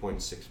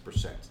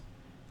 58.6%.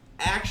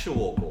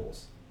 Actual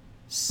goals,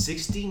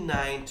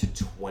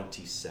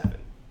 69-27.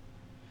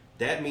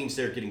 That means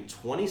they're getting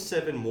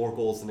 27 more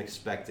goals than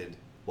expected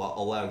while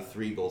allowing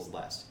 3 goals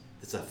less.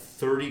 That's a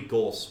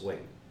 30-goal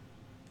swing.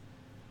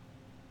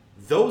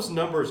 Those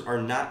numbers are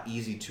not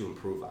easy to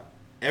improve on.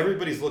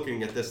 Everybody's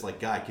looking at this like,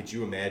 God, could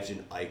you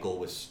imagine Eichel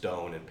with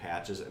Stone and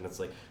Patches? And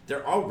it's like,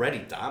 they're already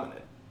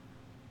dominant.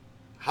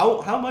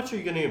 How much are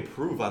you going to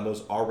improve on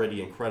those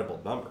already incredible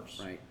numbers?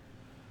 Right.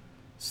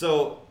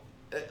 So,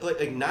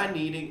 like not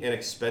needing an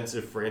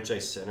expensive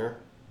franchise center,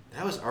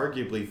 that was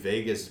arguably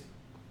Vegas'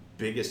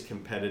 biggest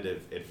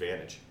competitive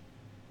advantage.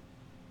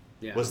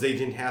 Yeah. Was they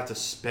didn't have to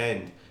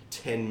spend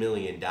 $10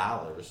 million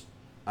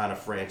on a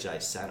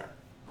franchise center.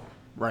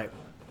 Right.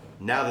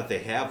 Now that they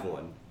have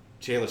one,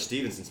 Chandler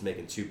Stevenson's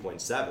making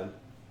 2.7.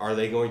 Are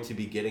they going to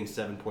be getting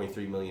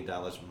 $7.3 million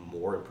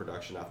more in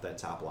production off that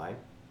top line?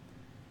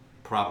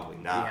 Probably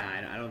not.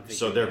 Yeah, I don't think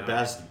so. Their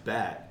best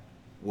bet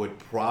would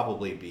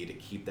probably be to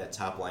keep that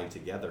top line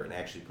together and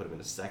actually put him in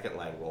a second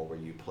line role where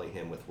you play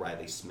him with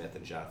Riley Smith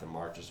and Jonathan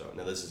Marchessault.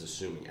 Now, this is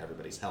assuming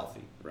everybody's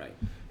healthy. Right.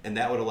 And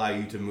that would allow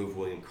you to move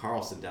William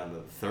Karlsson down to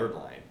the third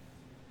line.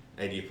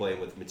 And you play him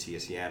with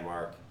Matthias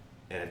Janmark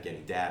and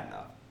Evgeny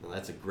Dadonov. Now,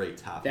 that's a great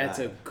top line. That's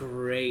a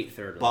great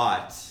third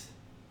line. But,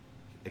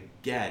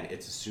 again,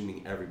 it's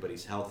assuming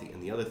everybody's healthy.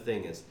 And the other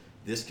thing is,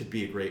 this could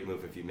be a great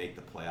move if you make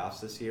the playoffs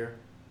this year.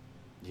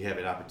 You have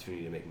an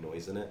opportunity to make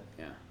noise in it.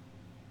 Yeah.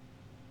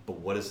 But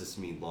what does this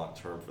mean long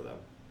term for them?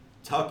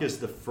 Tuch is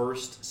the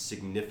first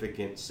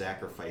significant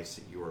sacrifice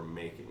that you are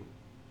making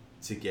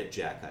to get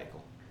Jack Eichel.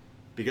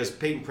 Because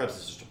Peyton Krebs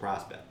is just a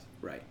prospect.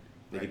 Right.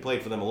 He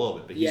played for them a little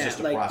bit, but he's just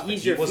a prospect.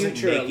 He's your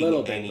future a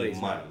little bit, any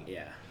money.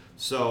 Yeah.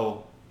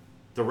 So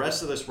the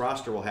rest of this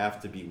roster will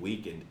have to be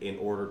weakened in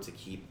order to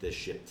keep this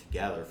ship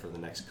together for the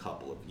next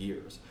couple of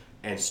years.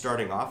 And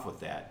starting off with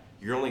that,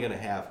 you're only going to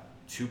have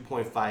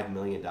 $2.5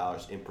 million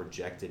in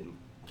projected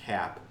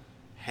cap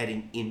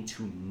heading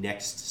into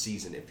next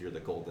season if you're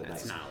the Golden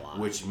Knights. That's not a lot.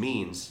 Which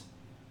means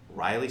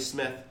Riley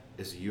Smith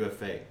is a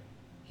UFA.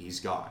 He's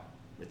gone.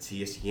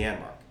 Matthias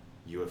Janmark,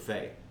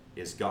 UFA,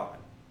 is gone.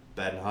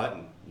 Ben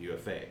Hutton,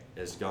 UFA,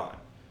 is gone.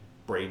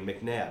 Braden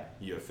McNabb,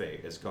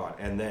 UFA, is gone.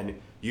 And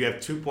then you have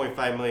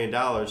 $2.5 million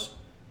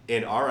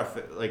in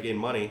RFA, like in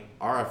money,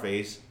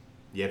 RFAs.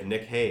 You have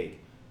Nick Hague.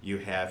 You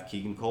have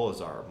Keegan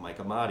Kolazar, Mike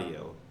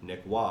Amadio,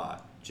 Nick Waugh,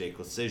 Jake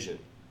Lecision,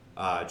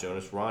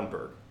 Jonas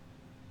Ronberg,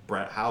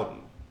 Brett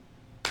Howden.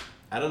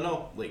 I don't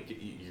know. Like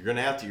you're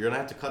gonna have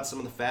to cut some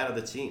of the fat of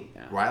the team.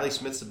 Yeah. Riley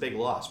Smith's a big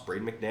loss.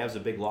 Braden McNabb's a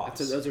big loss.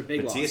 Those are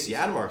big Matthias losses.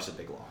 Janmark's a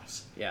big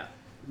loss. Yeah.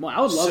 Well, I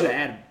would love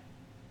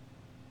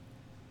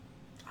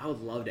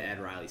to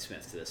add Riley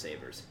Smith to the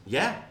Sabres.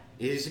 Yeah,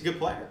 he's a good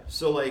player.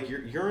 So like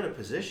you're in a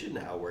position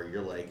now where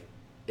you're like,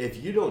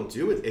 if you don't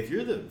do it, if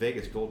you're the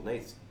Vegas Golden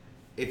Knights,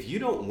 if you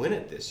don't win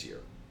it this year,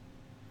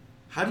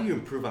 how do you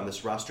improve on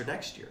this roster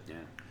next year? Yeah.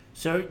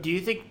 So, do you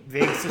think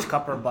Vegas is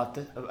cup or bust?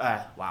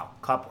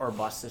 Cup or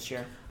bust this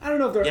year? I don't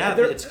know if they're. Yeah,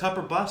 it's cup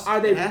or bust. Are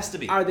they? It has to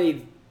be. Are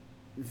they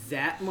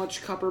that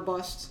much cup or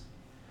bust?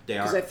 They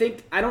are.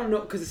 Because I don't know,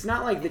 because it's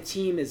not like the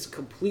team is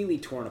completely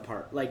torn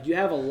apart. Like you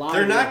have a lot.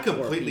 They're of not core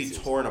completely pieces.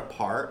 torn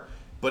apart,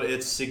 but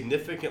it's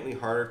significantly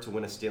harder to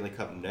win a Stanley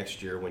Cup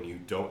next year when you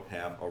don't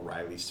have a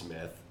Riley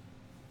Smith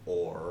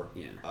or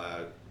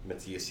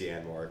Matthias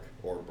Janmark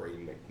or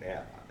Brayden McNabb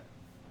on it.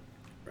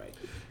 Right.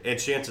 And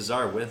chances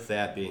are, with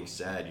that being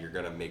said, you're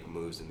going to make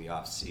moves in the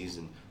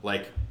offseason.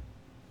 Like,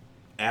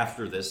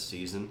 after this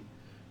season,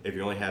 if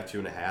you only have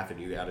 2.5 and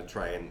you got to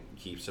try and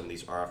keep some of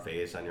these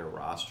RFAs on your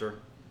roster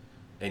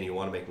and you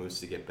want to make moves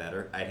to get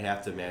better, I'd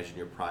have to imagine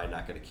you're probably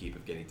not going to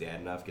keep Evgeny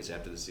Dadonov, because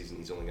after the season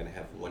he's only going to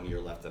have 1 year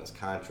left on his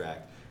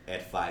contract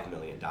at $5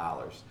 million.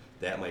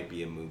 That might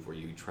be a move where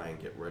you try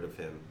and get rid of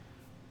him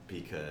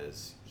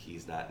because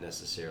he's not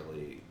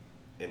necessarily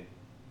an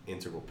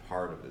integral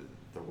part of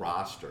the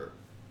roster.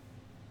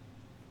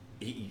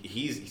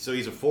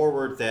 He's a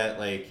forward that,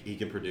 like, he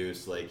can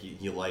produce, like,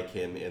 you like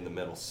him in the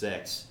middle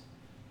six,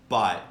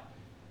 but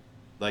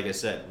like I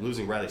said,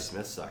 losing Riley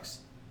Smith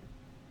sucks.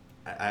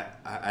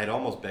 I'd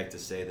almost beg to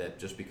say that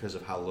just because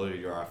of how loaded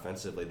you are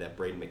offensively, that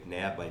Brayden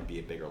McNabb might be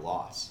a bigger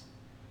loss.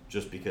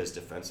 Just because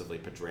defensively,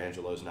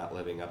 Petrangelo's not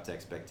living up to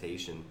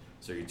expectation,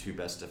 so your two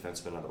best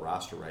defensemen on the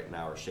roster right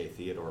now are Shea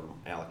Theodore and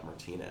Alec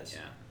Martinez.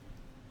 Yeah.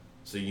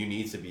 So you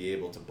need to be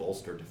able to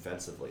bolster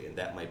defensively, and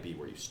that might be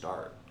where you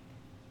start.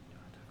 You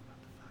want to talk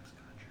about the Fox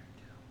contract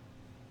too?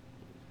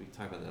 We can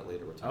talk about that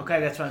later.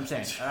 Okay, that's what I'm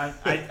saying.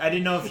 I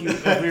didn't know if we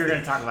were going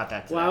to talk about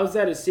that today. Well, how is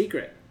that a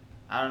secret?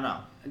 I don't know.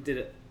 Did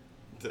it?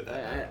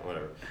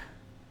 Whatever.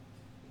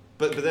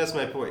 But that's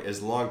my point.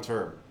 Is long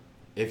term,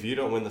 if you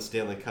don't win the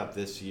Stanley Cup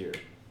this year,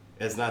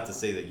 it's not to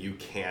say that you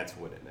can't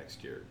win it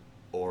next year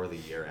or the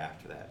year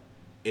after that.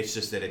 It's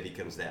just that it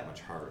becomes that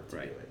much harder to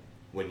do it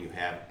when you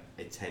have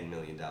a $10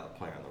 million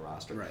player on the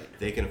roster. Right.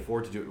 They can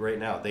afford to do it right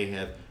now. They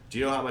have. Do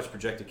you know how much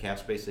projected cap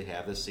space they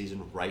have this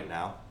season right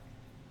now?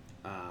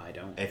 I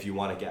don't. If you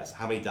want to guess,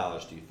 how many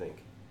dollars do you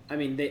think? I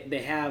mean,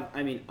 they have.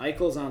 I mean,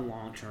 Eichel's on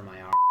long-term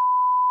IR.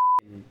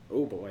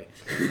 Oh boy.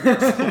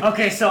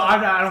 Okay, so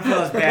I don't feel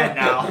as bad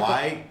now.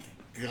 My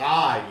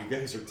God, you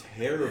guys are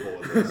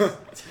terrible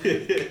at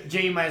this.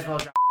 Jay, you might as well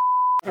drop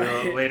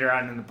later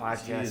on in the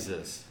podcast.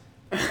 Jesus.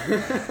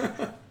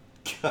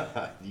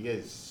 God, you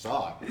guys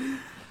suck.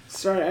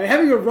 Sorry, I'm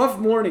having a rough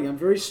morning. I'm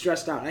very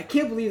stressed out. I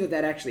can't believe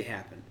that actually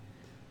happened.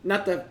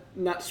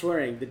 Not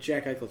swearing, the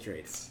Jack Eichel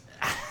trade.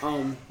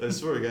 I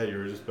swear to God, you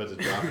were just about to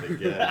drop it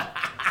again.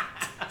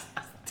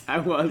 I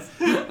was.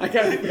 I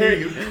got very.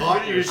 You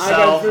caught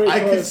yourself.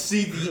 I could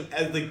see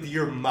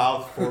your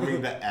mouth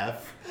forming the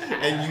F,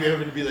 and you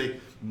having to be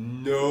like,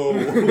 no.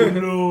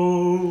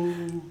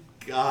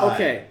 God.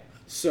 Okay,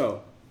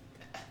 so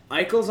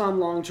Eichel's on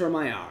long-term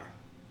IR.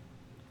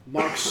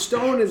 Mark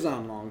Stone is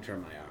on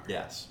long-term IR.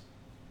 Yes.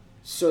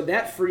 So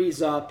that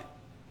frees up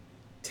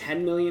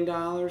 $10 million,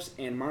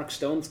 and Mark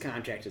Stone's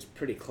contract is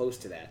pretty close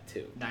to that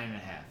too.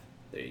 9.5.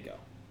 There you go.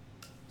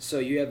 So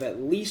you have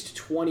at least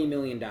 $20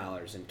 million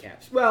in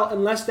caps. Well,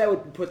 unless that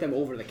would put them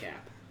over the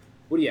cap.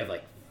 What do you have,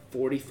 like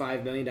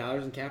 $45 million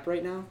in cap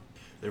right now?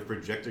 Their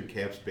projected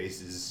cap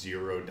space is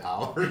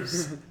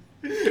 $0.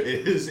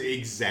 It is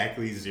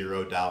exactly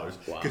 $0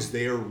 because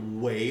they are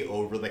way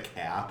over the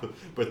cap,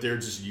 but they're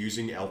just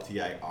using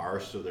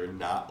LTIR, so they're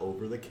not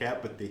over the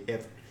cap, but they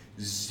have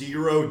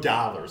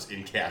 $0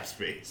 in cap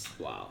space.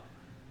 Wow.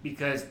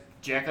 Because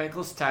Jack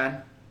Eichel's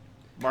 10,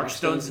 Mark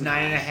Stone's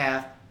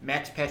 9.5,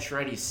 Max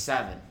Pacioretty's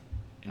 7,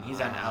 and he's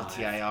on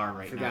LTIR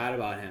right now. Forgot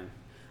about him.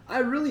 I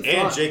really thought.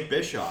 And Jake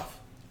Bischoff.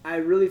 I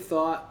really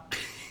thought.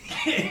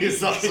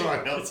 He's also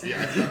on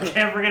LTIR.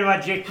 Can't forget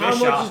about Jake How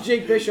Bischoff. much is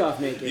Jake Bischoff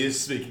making? He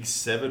is making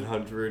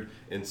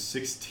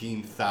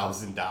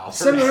 $716,000.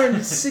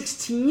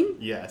 $716?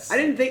 Yes.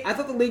 I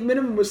thought the league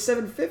minimum was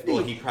 $750.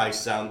 Well, he probably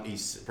signed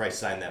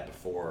that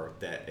before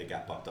that it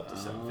got bumped up to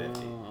 $750.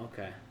 Oh,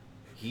 okay.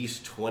 He's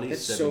 27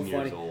 That's so years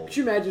funny. old. Could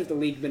you imagine if the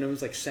league minimum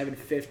was like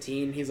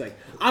 $715? He's like,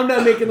 I'm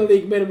not making the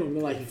league minimum.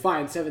 They're like,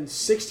 fine,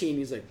 $716.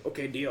 He's like,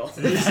 okay, deal.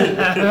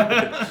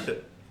 I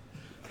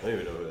don't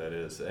even know who that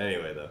is.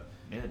 Anyway, though.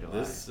 Neither do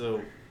I.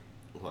 So,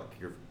 look,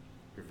 you're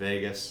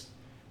Vegas.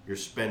 You're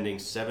spending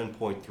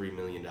 $7.3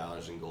 million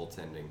in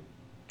goaltending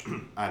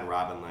on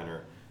Robin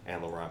Lehner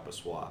and Laurent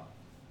Brossoit.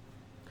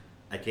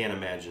 I can't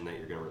imagine that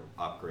you're going to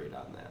upgrade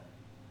on that.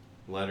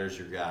 Lehner's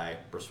your guy.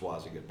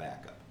 Brossoit's a good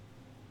backup.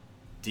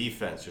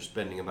 Defense, you're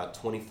spending about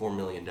 $24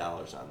 million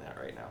on that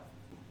right now.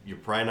 You're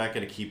probably not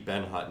going to keep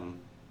Ben Hutton.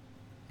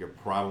 You're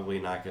probably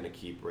not going to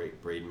keep Brayden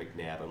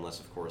McNabb unless,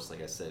 of course,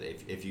 like I said,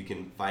 if you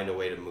can find a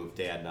way to move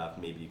Dadonov,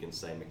 maybe you can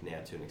sign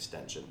McNabb to an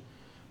extension.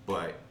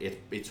 But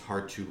it's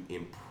hard to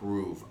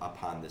improve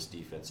upon this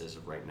defense as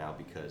of right now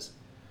because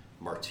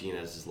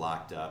Martinez is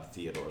locked up,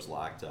 Theodore's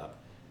locked up,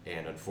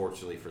 and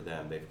unfortunately for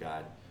them, they've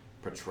got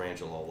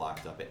Pietrangelo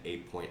locked up at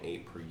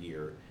 8.8 per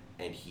year,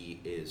 and he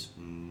is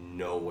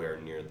nowhere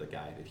near the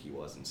guy that he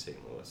was in St.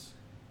 Louis.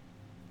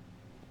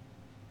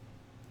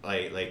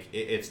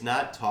 It's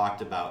not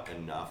talked about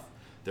enough.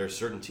 There are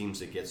certain teams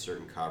that get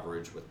certain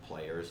coverage with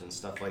players and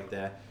stuff like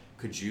that.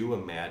 Could you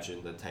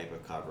imagine the type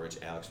of coverage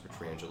Alex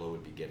Pietrangelo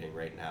would be getting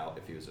right now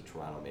if he was a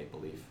Toronto Maple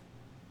Leaf?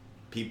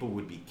 People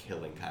would be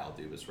killing Kyle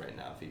Dubas right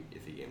now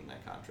if he gave him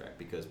that contract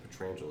because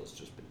Pietrangelo has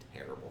just been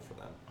terrible for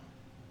them.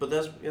 But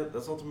that's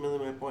ultimately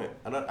my point.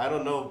 I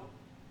don't know.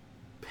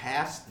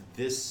 Past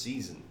this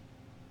season,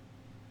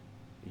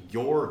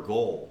 your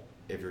goal,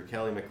 if you're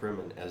Kelly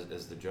McCrimmon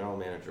as the general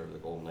manager of the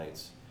Golden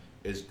Knights,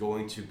 is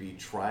going to be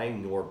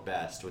trying your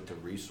best with the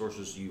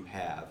resources you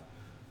have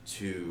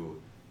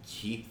to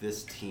keep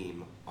this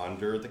team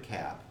under the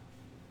cap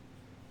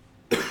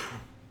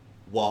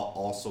while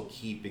also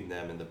keeping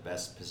them in the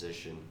best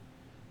position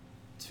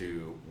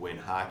to win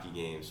hockey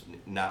games,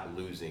 not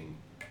losing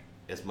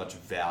as much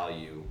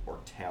value or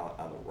talent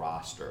on the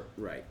roster.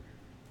 Right.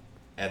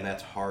 And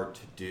that's hard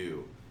to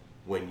do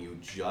when you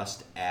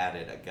just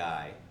added a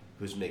guy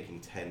who's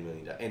making $10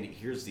 million. And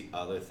here's the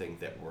other thing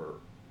that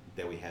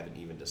we haven't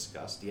even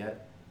discussed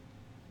yet.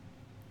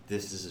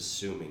 This is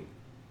assuming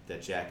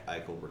that Jack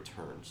Eichel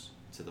returns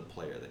to the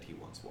player that he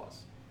once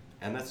was.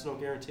 And that's no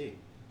guarantee.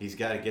 He's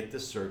got to get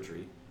this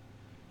surgery.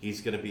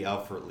 He's going to be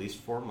out for at least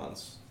 4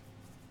 months.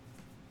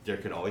 There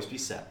could always be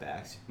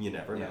setbacks. You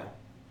never know.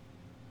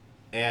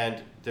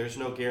 And there's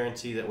no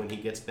guarantee that when he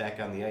gets back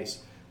on the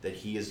ice that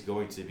he is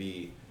going to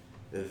be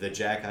the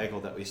Jack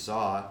Eichel that we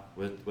saw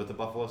with the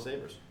Buffalo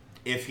Sabres.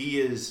 If he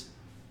is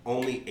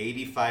only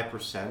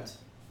 85%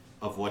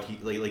 of what he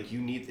like you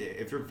need,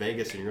 if you're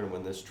Vegas and you're going to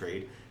win this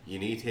trade, you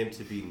need him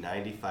to be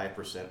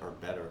 95% or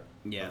better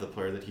of the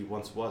player that he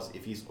once was.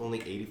 If he's only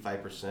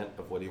 85%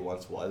 of what he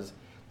once was,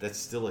 that's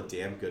still a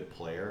damn good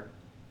player.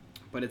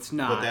 But it's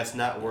not. But that's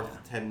not worth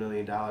the $10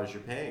 million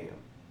you're paying him.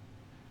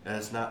 And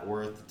it's not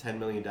worth the $10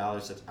 million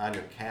that's on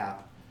your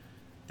cap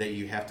that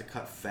you have to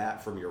cut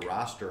fat from your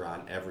roster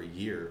on every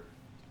year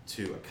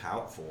to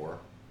account for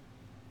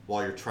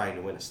while you're trying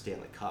to win a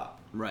Stanley Cup.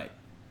 Right.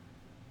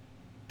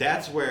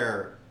 That's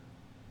where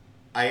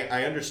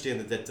I understand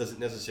that doesn't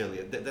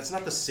necessarily... That's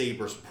not the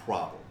Sabres'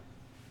 problem.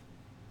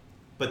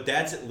 But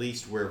that's at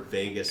least where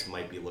Vegas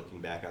might be looking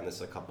back on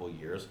this a couple of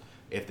years.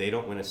 If they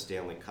don't win a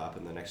Stanley Cup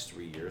in the next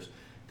 3 years,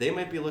 they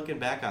might be looking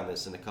back on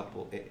this in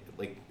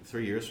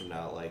 3 years from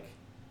now, like,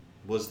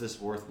 was this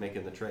worth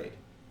making the trade?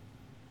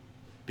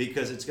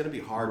 Because it's going to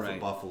be hard for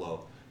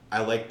Buffalo.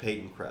 I like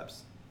Peyton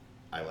Krebs.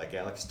 I like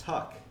Alex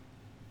Tuch.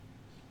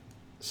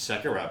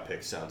 Second-round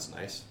pick sounds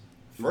nice.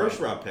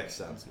 First-round pick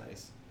sounds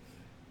nice.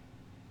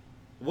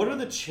 What are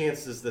the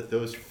chances that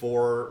those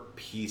 4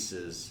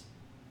 pieces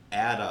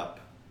add up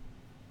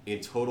in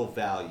total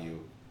value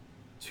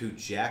to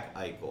Jack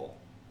Eichel,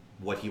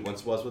 what he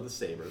once was with the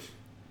Sabres,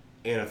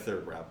 and a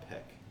third-round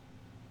pick?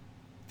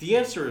 The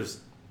answer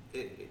is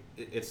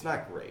it's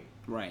not great.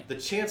 Right. The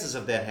chances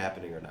of that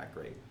happening are not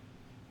great.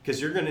 Because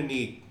you're going to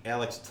need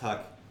Alex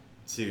Tuch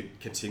to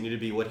continue to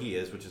be what he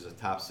is, which is a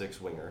top 6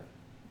 winger,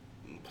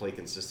 and play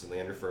consistently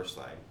under first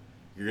line.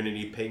 You're going to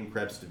need Peyton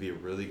Krebs to be a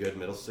really good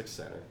middle 6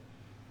 center.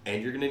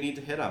 And you're going to need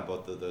to hit on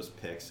both of those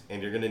picks.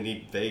 And you're going to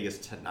need Vegas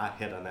to not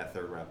hit on that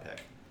third-round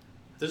pick.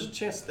 There's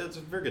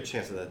a very good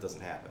chance that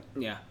doesn't happen.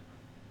 Yeah.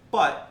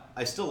 But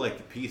I still like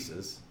the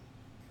pieces.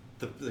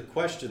 The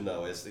question,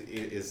 though, is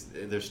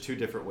there's 2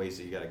 different ways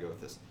that you got to go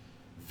with this.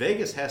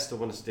 Vegas has to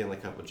win a Stanley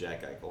Cup with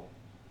Jack Eichel.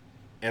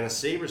 And the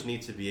Sabres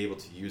need to be able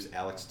to use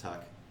Alex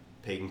Tuch,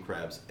 Peyton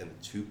Krebs, and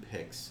the 2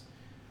 picks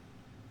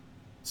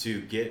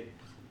to get,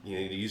 to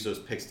use those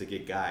picks to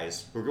get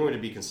guys who are going to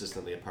be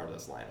consistently a part of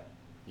this lineup.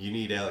 You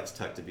need Alex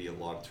Tuch to be a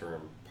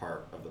long-term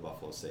part of the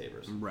Buffalo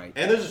Sabres. Right.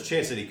 And there's a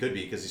chance that he could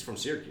be because he's from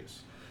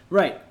Syracuse.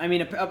 Right. I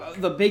mean,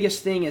 the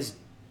biggest thing is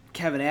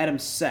Kevin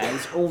Adams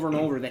says over and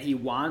over that he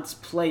wants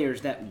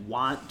players that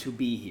want to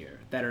be here,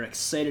 that are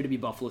excited to be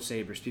Buffalo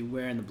Sabres, to be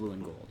wearing the blue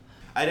and gold.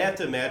 I'd have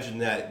to imagine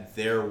that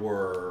there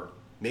were,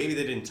 maybe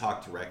they didn't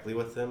talk directly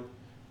with him,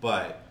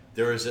 but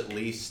there was at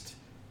least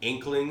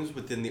inklings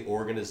within the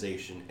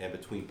organization and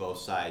between both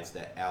sides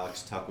that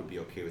Alex Tuch would be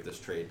okay with this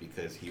trade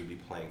because he would be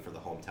playing for the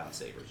hometown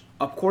Sabres.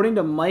 According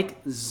to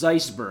Mike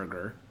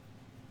Zeisberger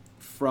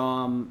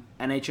from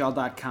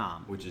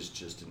NHL.com. Which is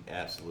just an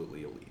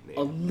absolutely elite name.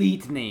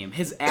 Elite name.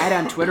 His ad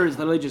on Twitter is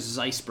literally just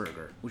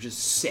Zeisberger, which is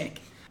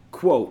sick.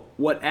 Quote,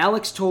 what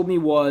Alex told me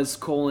was,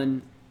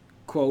 quote,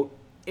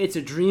 it's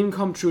a dream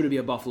come true to be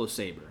a Buffalo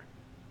Sabre.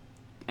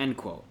 End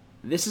quote.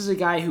 This is a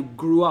guy who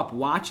grew up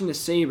watching the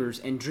Sabres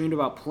and dreamed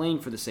about playing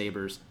for the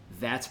Sabres.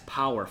 That's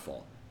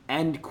powerful.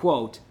 End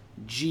quote.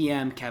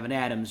 GM Kevin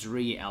Adams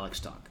re Alex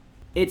Tuch.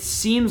 It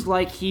seems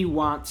like he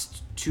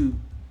wants to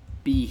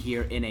be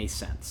here in a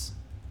sense.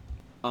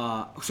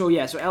 So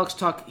Alex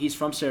Tuch, he's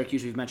from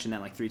Syracuse. We've mentioned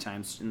that like 3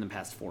 times in the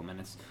past 4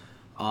 minutes.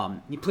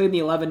 He played in the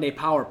 11-day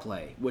power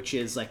play, which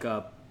is like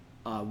a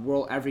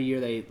world. Every year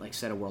they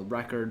set a world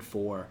record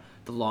for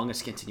the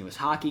longest continuous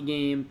hockey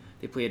game.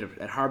 They played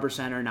at Harbor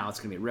Center. Now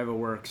it's going to be at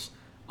Riverworks.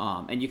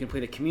 And you can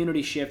play the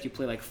community shift. You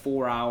play like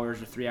 4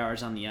 hours or 3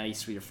 hours on the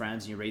ice with your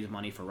friends, and you raise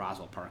money for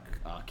Roswell Park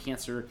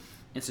Cancer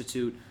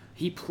Institute.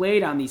 He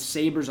played on the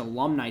Sabres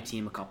alumni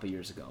team a couple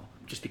years ago,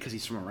 just because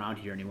he's from around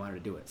here and he wanted to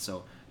do it.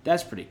 So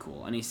that's pretty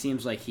cool. And he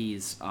seems like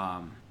he's,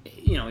 I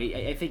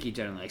think he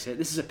generally likes it.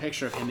 This is a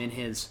picture of him in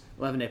his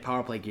 11-day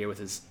power play gear with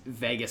his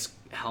Vegas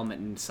helmet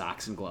and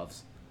socks and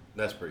gloves.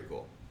 That's pretty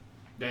cool.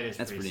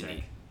 That's pretty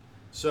neat.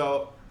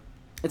 So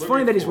it's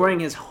funny that he's wearing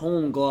his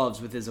home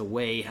gloves with his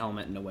away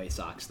helmet and away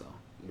socks, though.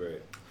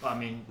 Right. Well, I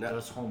mean,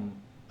 those home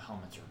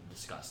helmets are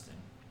disgusting.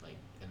 Like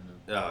in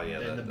Oh, yeah.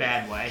 In the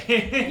bad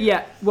way.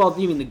 Yeah. Well,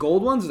 you mean the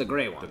gold ones or the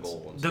gray ones? The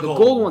gold ones. The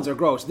gold ones are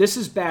gross. This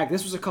is back.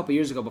 This was a couple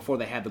years ago before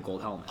they had the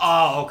gold helmets.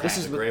 Oh, okay. This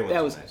is the gray ones that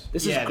are was. nice.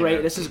 This is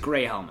gray. This is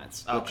gray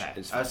helmets. Okay.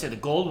 I would say the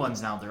gold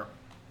ones now they're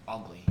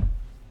ugly.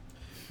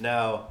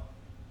 Now,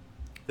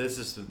 this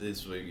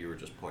is what you were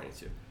just pointing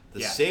to. The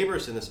Yeah.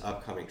 Sabres in this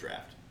upcoming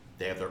draft,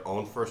 they have their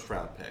own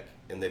first-round pick,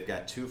 and they've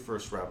got 2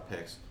 first-round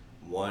picks,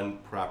 one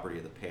property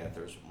of the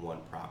Panthers, one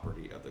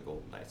property of the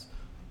Golden Knights.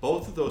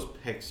 Both of those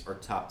picks are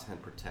top 10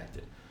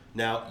 protected.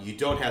 Now, you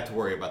don't have to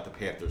worry about the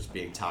Panthers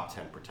being top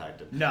 10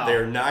 protected. No.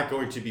 They're not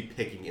going to be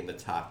picking in the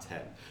top 10.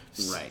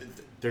 Right.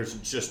 There's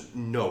just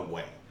no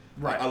way.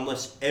 Right.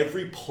 Unless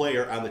every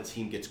player on the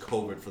team gets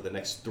COVID for the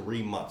next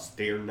 3 months,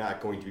 they are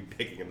not going to be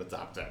picking in the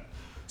top 10.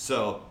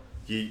 So,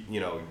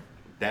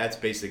 that's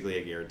basically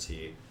a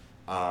guarantee.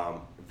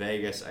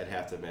 Vegas, I'd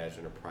have to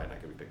imagine, are probably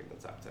not going to be picking in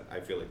the top 10.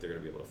 I feel like they're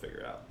going to be able to figure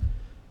it out.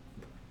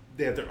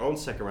 They have their own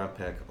second-round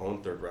pick,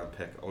 own third-round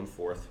pick, own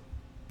fourth.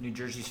 New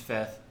Jersey's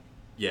 5th.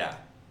 Yeah.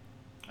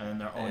 And then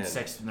their own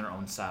 6th and their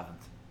own 7th.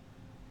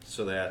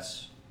 So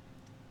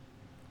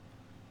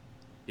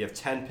you have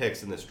 10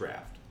 picks in this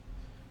draft.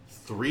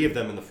 3 of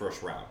them in the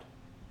first round.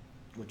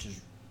 Which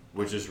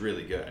is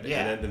really good.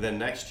 Yeah. And then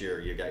next year,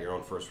 you got your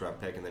own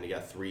first-round pick, and then you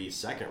got 3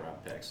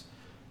 second-round picks.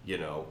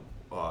 Your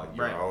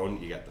Right.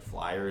 own. You got the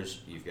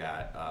Flyers. You've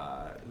got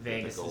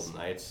the Golden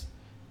Knights.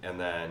 And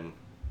then...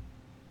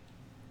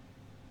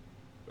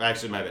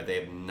 Actually, my bad.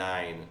 They have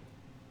 9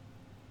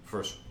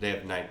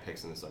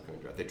 picks in this upcoming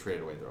draft. They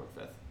traded away their own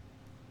 5th.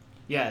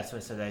 Yeah, that's what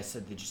I said. I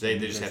said they just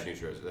have New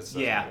Jersey. That's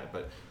yeah. Not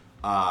bad,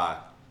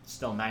 but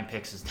still 9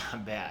 picks is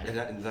not bad.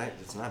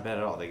 It's not bad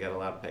at all. They got a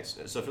lot of picks.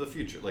 So for the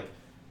future, like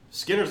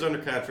Skinner's under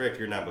contract,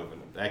 you're not moving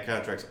him. That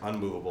contract's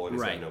unmovable, and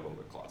he's got no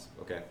movement clause.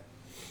 Okay.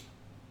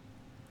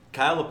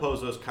 Kyle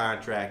Opozo's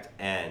contract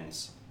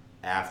ends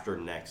after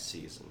next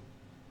season.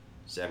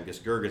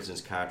 Zemgus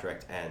Girgensons'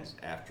 contract ends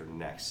after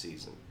next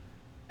season.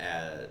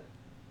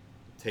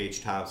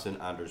 Tage Thompson,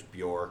 Anders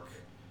Bjork,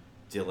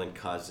 Dylan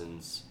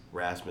Cousins,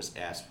 Rasmus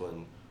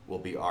Asplund will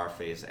be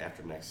RFAs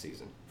after next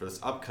season. For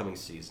this upcoming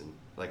season,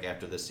 like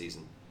after this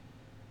season,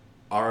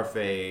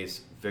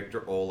 RFAs,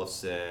 Victor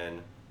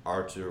Olofsson,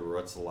 Artur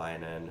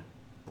Ruotsalainen,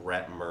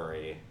 Brett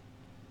Murray,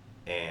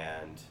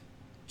 and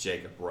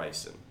Jacob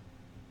Bryson.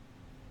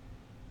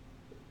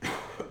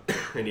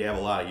 And you have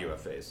a lot of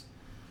UFAs.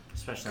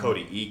 Especially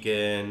Cody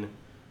Eakin,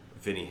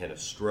 Vinny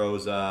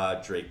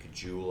Hinostroza, Drake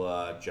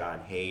Caggiula, John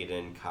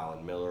Hayden,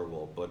 Colin Miller,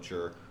 Will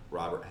Butcher,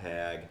 Robert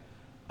Hagg,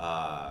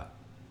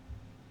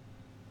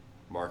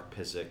 Mark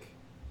Pysyk,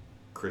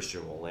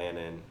 Christian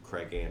Wolanin,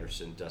 Craig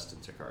Anderson, Dustin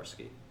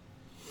Tokarski.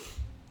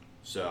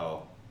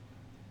 So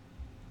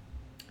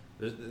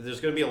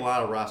there's going to be a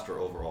lot of roster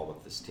overall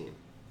with this team.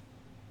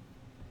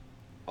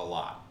 A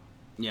lot.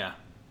 Yeah.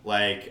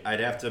 Like, I'd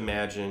have to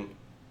imagine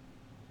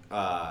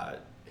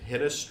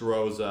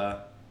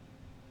Hinostroza,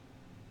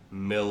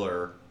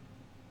 Miller,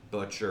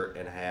 Butcher,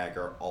 and Hagg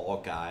are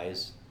all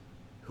guys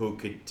who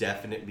could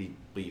definitely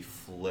be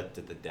flipped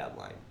at the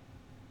deadline.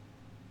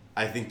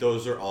 I think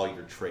those are all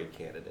your trade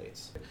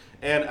candidates.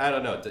 And I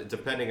don't know,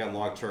 depending on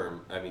long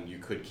term, I mean, you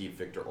could keep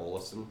Victor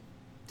Olofsson.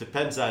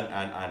 Depends on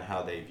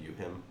how they view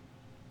him.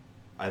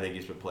 I think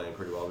he's been playing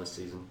pretty well this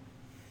season.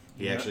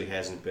 He actually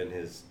hasn't been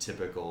his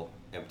typical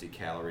empty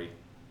calorie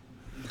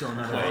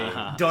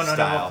donut of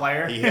a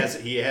player.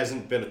 He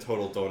hasn't been a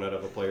total donut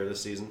of a player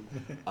this season.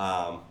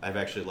 I've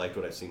actually liked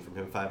what I've seen from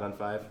him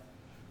 5-on-5.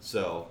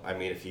 So, I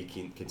mean, if he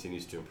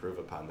continues to improve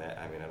upon that,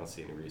 I mean, I don't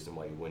see any reason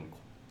why you wouldn't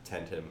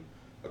tend him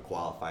a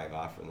qualifying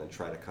offer and then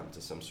try to come to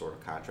some sort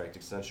of contract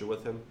extension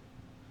with him.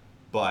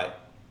 But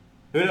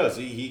who knows?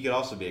 He could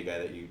also be a guy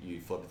that you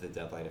flip at the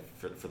deadline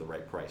for the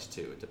right price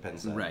too. It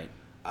depends on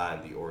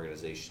the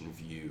organization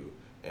view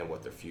and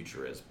what their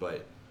future is.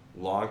 But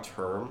long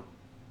term,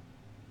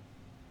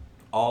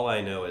 all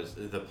I know is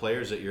the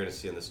players that you're going to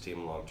see on this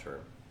team long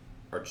term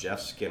are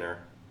Jeff Skinner,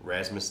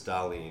 Rasmus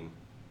Dahlin,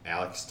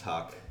 Alex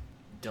Tuch,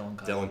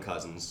 Dylan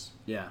Cousins.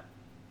 Yeah.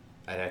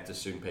 I'd have to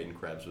assume Peyton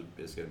Krebs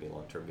is going to be a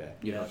long-term guy.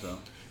 Yeah, so.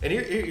 And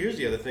here's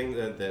the other thing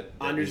that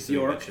Anders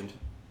Bjork. mentioned.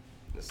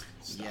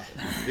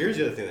 Here's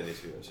the other thing that needs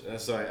to be mentioned.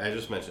 So I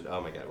just mentioned,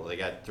 oh my God, well, they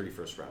got 3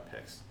 first-round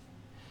picks.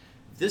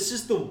 This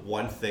is the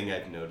one thing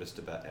I've noticed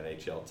about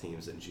NHL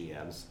teams and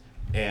GMs.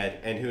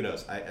 And who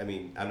knows? I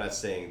mean, I'm not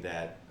saying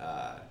that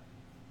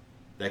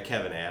that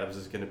Kevin Adams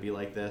is going to be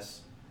like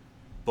this,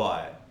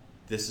 but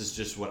this is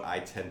just what I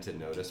tend to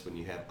notice when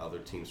you have other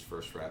teams'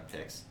 first-round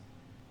picks.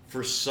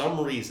 For some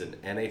reason,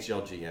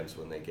 NHL GMs,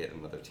 when they get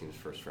another team's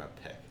first-round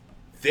pick,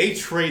 they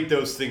trade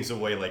those things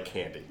away like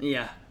candy.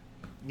 Yeah.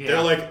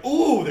 They're like,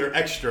 ooh, they're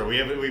extra. We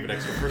have an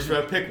extra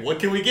first-round pick. What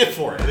can we get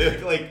for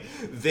it?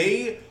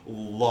 They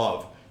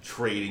love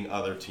trading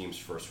other teams'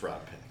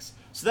 first-round picks.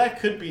 So that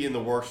could be in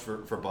the works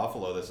for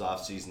Buffalo this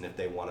offseason if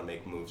they want to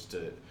make moves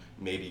to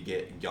maybe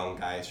get young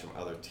guys from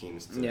other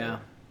teams to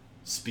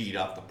speed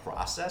up the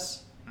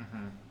process.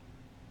 Mm-hmm.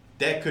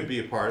 That could be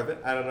a part of it.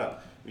 I don't know.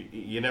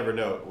 You never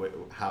know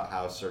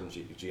how certain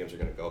GMs are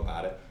going to go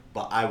about it.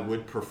 But I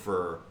would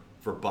prefer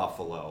for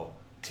Buffalo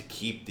to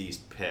keep these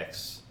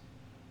picks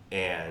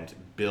and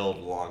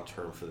build long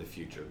term for the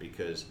future,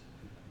 because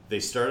they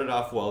started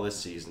off well this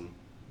season,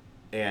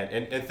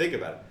 and think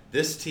about it.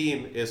 This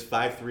team is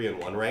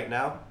 5-3-1 right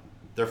now.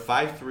 They're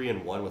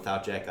 5-3-1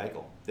 without Jack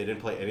Eichel. They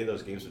didn't play any of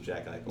those games with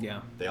Jack Eichel.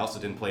 Yeah. They also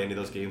didn't play any of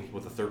those games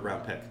with a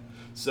third-round pick.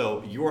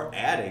 So you are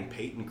adding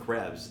Peyton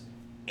Krebs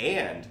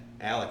and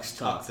Alex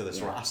Tuch to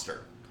this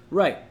roster.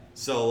 Right.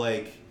 So,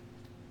 like,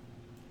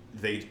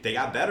 they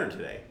got better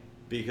today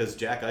because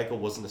Jack Eichel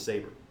wasn't a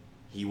Sabre.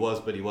 He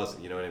was, but he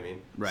wasn't. You know what I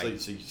mean? Right.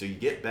 So you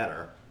get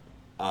better.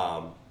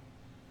 But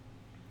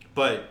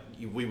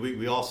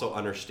we also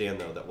understand,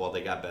 though, that while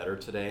they got better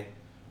today,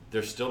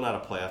 they're still not a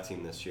playoff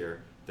team this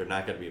year. They're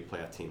not going to be a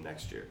playoff team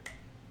next year.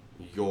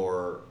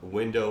 Your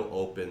window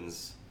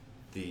opens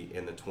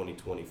in the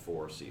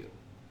 2024 season.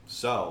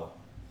 So,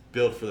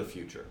 build for the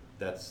future.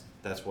 That's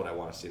what I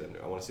want to see them do.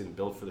 I want to see them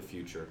build for the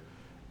future,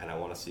 and I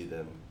want to see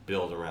them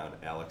build around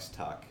Alex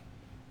Tuch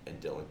and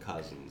Dylan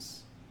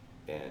Cousins,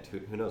 and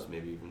who knows,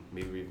 maybe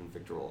even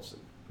Victor Olofsson.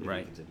 Maybe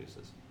he continues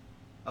this.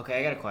 Okay,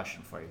 I got a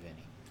question for you,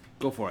 Vinny.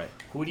 Go for it.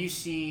 Who do you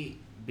see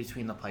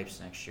between the pipes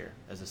next year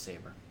as a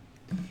Sabre?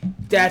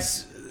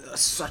 That's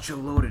such a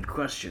loaded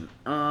question.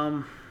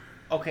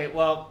 Okay,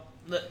 well,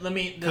 let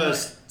me...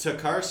 Because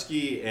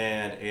Tokarski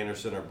and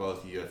Anderson are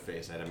both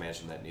UFAs. I'd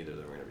imagine that neither of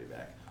them are going to be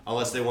back.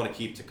 Unless they want to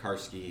keep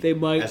Tokarski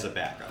as a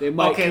backup. They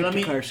might keep let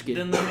me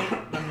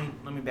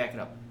back it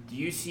up. Do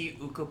you see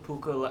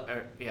Ukko-Pekka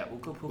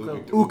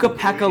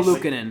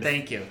Luukkonen?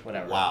 Thank you.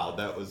 Whatever. Wow,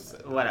 that was...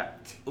 Whatever.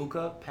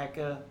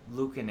 Ukko-Pekka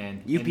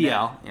Luukkonen.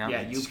 UPL.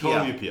 Yeah, Just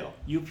call him UPL.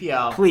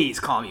 UPL. Please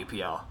call him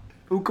UPL.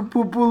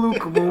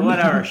 Ukko-Pekka.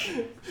 Whatever.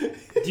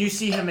 Do you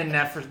see him in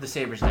net for the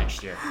Sabres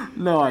next year?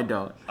 No, I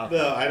don't. Okay.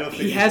 No, I don't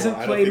think he hasn't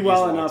played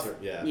well enough.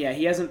 Yeah,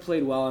 he hasn't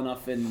played well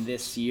enough in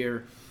this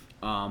year,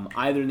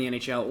 either in the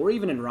NHL or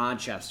even in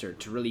Rochester,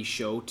 to really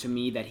show to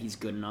me that he's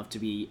good enough to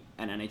be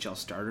an NHL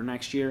starter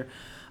next year.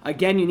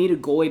 Again, you need a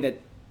goalie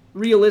that,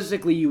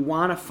 realistically, you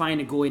want to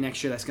find a goalie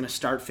next year that's going to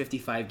start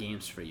 55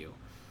 games for you.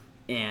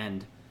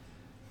 And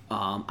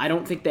I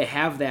don't think they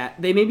have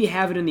that. They maybe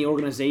have it in the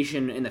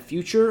organization in the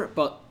future,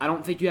 but I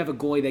don't think you have a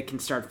goalie that can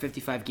start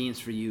 55 games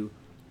for you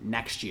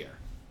next year.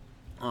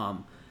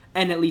 And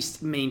at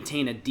least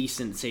maintain a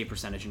decent save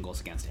percentage and goals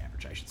against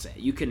average, I should say.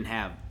 You can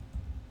have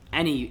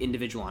any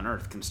individual on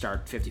earth can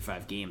start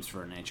 55 games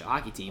for an NHL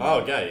hockey team.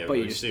 Oh, yeah. But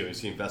we've seen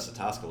Vesa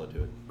Toskala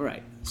do it.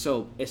 Right.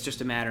 So it's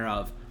just a matter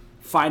of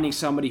finding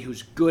somebody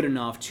who's good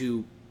enough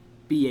to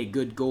be a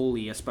good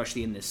goalie,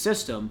 especially in this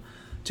system,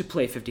 to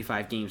play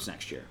 55 games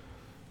next year.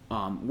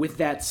 With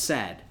that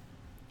said,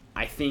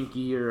 I think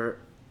you're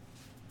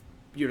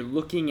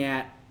looking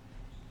at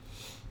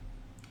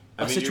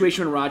a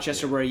situation in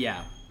Rochester where,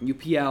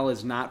 UPL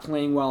is not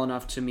playing well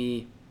enough to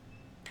me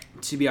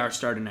to be our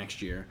starter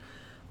next year.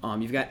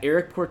 You've got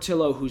Eric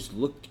Portillo, who's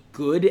looked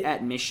good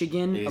at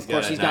Michigan. He's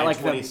got a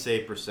 920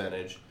 save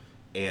percentage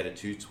and a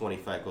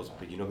 225 goals.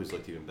 But you know who's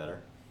looked even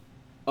better?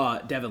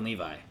 Devin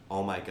Levi.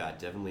 Oh my God,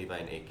 Devin Levi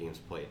in 8 games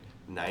played,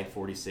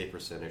 940 save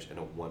percentage and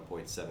a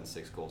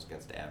 1.76 goals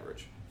against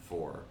average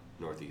for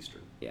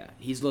Northeastern. Yeah,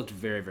 he's looked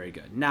very, very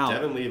good. Now,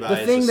 Devin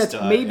Levi is a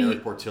stud.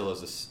 Eric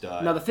Portillo's a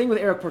stud. Now, the thing with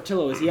Eric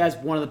Portillo is he has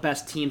one of the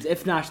best teams,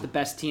 if not the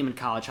best team in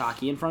college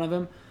hockey in front of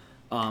him,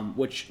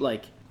 which,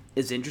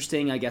 is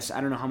interesting. I guess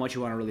I don't know how much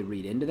you want to really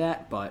read into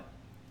that, but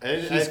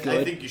he's good.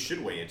 I think you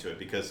should weigh into it,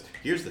 because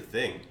here's the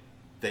thing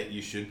that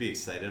you should be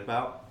excited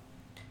about.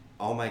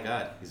 Oh my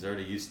God, he's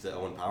already used to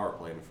Owen Power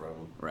playing in front of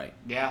him. Right.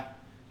 Yeah.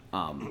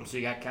 So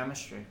you got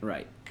chemistry.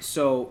 Right.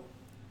 So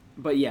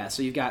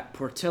you've got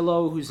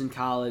Portillo, who's in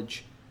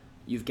college.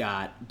 You've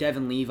got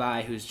Devin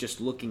Levi, who's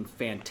just looking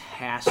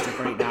fantastic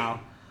right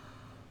now.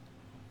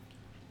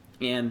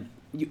 And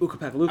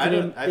Ukko-Pekka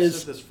Luukkonen I've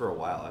said this for a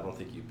while. I don't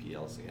think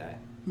UPL's the guy.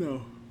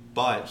 No.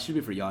 But it should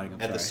be for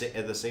yawning. At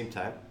the same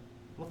time,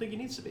 I don't think he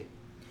needs to be.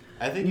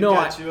 I think you've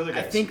got 2 other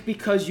guys. I think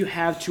because you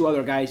have 2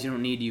 other guys, you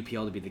don't need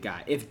UPL to be the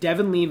guy. If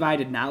Devin Levi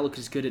did not look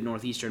as good at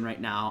Northeastern right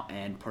now,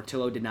 and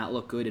Portillo did not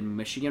look good in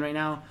Michigan right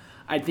now,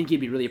 I think he'd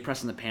be really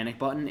pressing the panic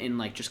button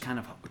and just kind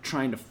of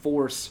trying to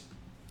force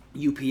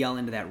UPL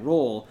into that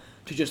role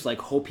to just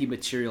hope he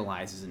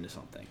materializes into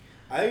something.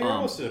 I think you're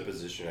almost in a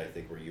position,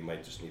 where you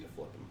might just need to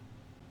flip him.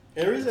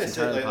 And the reason I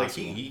said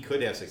he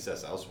could have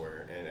success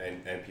elsewhere,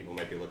 and people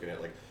might be looking at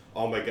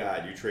oh my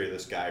God, you traded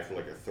this guy from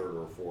a 3rd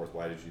or 4th.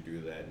 Why did you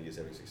do that? And he's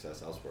having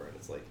success elsewhere. And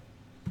it's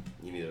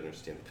you need to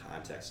understand the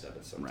context of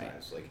it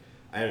sometimes. Right.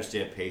 I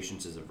understand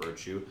patience is a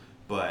virtue,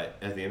 but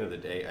at the end of the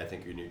day, I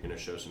think you're going to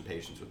show some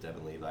patience with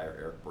Devin Levi or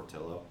Eric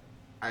Portillo.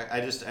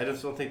 I just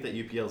don't think that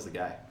UPL is the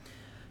guy.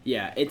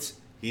 Yeah,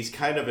 he's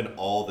kind of an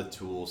all the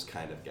tools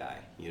kind of guy.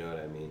 You know what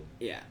I mean?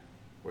 Yeah.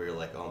 Where you're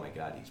oh my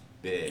God, he's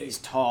big. He's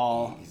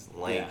tall. He's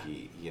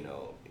lanky. Yeah.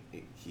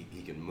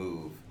 He can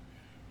move.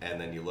 And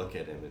then you look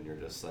at him and you're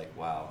just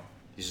wow,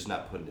 he's just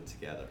not putting it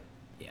together.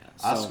 Yeah.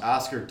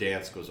 Oscar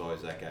Dansk was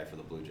always that guy for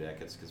the Blue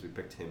Jackets, because we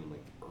picked him in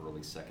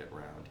early 2nd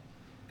round,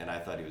 and I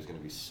thought he was going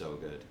to be so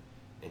good,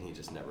 and he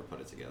just never put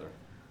it together.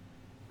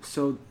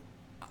 So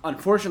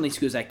Unfortunately,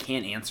 Scoos, I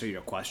can't answer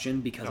your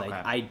question because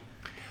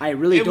I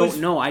really don't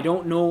know. I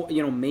don't know.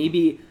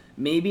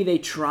 Maybe they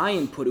try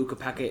and put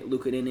Ukko-Pekka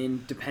Luukkonen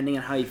in depending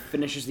on how he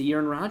finishes the year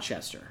in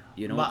Rochester.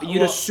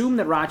 You'd assume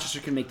that Rochester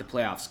can make the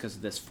playoffs because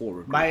of this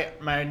forward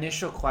group. My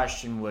initial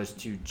question was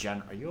to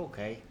Jen. Are you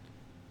okay?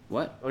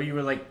 What? Or you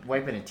were like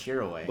wiping a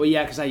tear away. Well,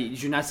 yeah, because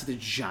did you not see the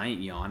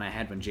giant yawn I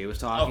had when Jay was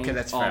talking? Okay,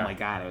 that's fair. Oh my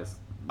god, it was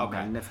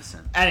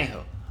magnificent.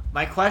 Anywho,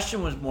 my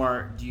question was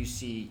more: do you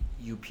see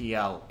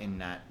UPL in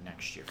that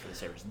next year for the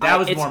Sabres? That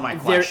was more my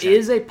question. There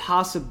is a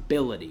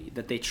possibility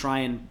that they try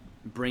and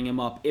bring him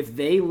up. If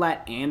they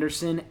let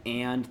Anderson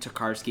and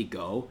Tokarski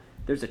go,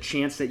 there's a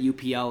chance that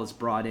UPL is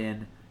brought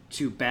in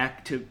to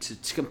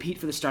compete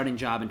for the starting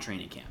job in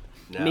training camp.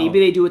 No. Maybe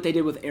they do what they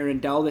did with Aaron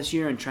Dell this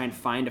year and try and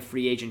find a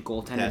free agent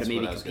goaltender to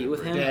maybe compete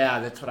with him. Yeah,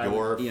 that's what I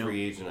would. Your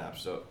free agent app.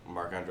 So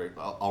Marc-Andre,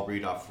 I'll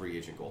read off free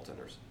agent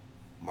goaltenders.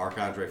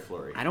 Marc-Andre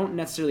Fleury. I don't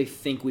necessarily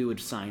think we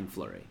would sign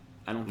Fleury.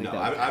 I don't think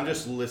I'm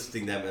just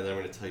listing them, and then I'm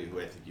going to tell you who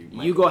I think you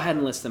might. You go ahead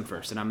and list them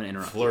first, and I'm going to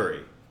interrupt.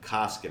 Fleury,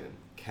 Koskinen,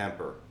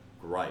 Kemper,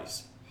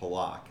 Grice,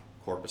 Halak,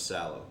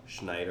 Korpisalo,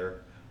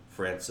 Schneider,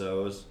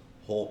 Francouz,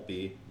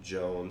 Holtby,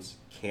 Jones,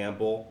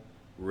 Campbell,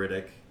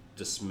 Riddick,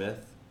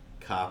 DeSmith,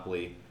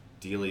 Copley,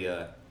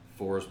 Delia,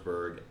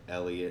 Forsberg,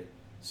 Elliott,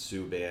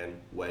 Subban,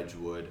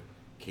 Wedgwood,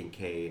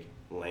 Kincaid,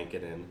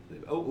 Lankinen.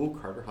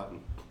 Carter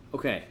Hutton.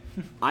 Okay,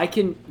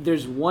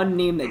 there's one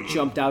name that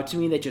jumped out to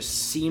me that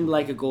just seemed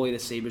like a goalie the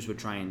Sabres would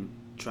try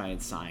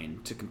and sign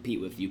to compete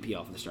with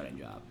UPL for the starting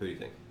job. Who do you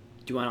think?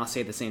 Do you want to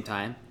say it at the same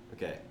time?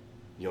 Okay,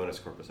 Jonas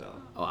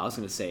Korpisalo. Oh, I was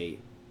going to say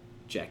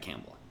Jack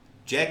Campbell.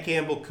 Jack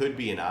Campbell could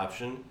be an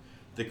option.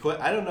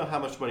 I don't know how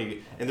much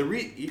money. And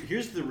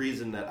here's the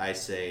reason that I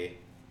say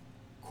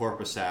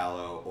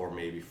Korpisalo or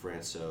maybe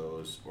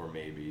Francouz or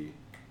maybe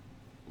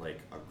like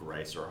a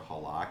Grice or a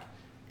Halak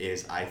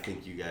is I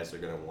think you guys are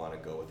going to want to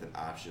go with an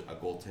option, a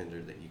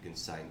goaltender that you can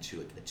sign to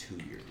like a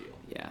 2-year deal.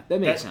 Yeah, that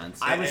makes sense.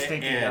 I was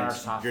thinking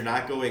you're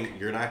not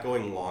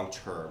going long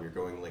term. You're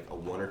going like a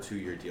 1 or 2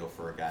 year deal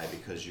for a guy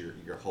because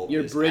your hope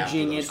you're is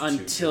bridging it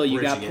until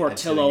you got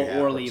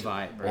Portillo or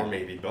Levi, or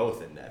maybe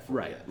both in that.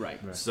 Right.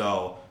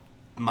 So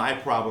my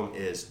problem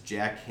is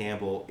Jack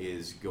Campbell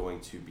is going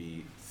to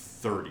be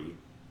 30,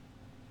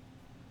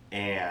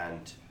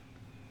 and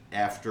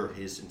after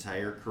his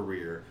entire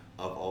career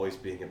of always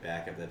being a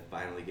backup, then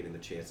finally getting the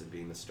chance of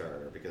being the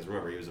starter. Because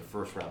remember, he was a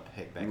first-round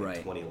pick back in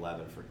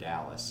 2011 for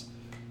Dallas,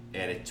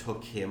 and it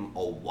took him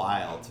a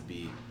while to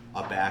be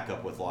a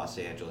backup with Los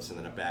Angeles and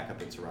then a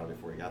backup in Toronto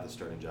before he got the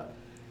starting job.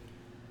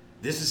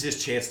 This is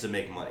his chance to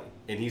make money,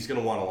 and he's going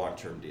to want a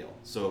long-term deal.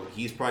 So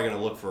he's probably going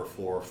to look for a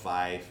 4 or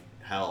 5.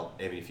 Hell,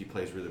 I mean, if he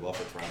plays really well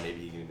for Toronto,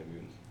 maybe he can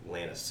even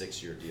land a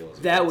 6-year deal.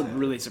 That would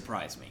really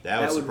surprise me.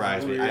 That would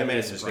surprise me. I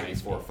imagine it's going to be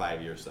 4 or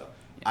 5 years, though.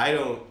 Yeah. I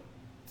don't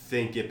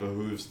think it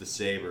behooves the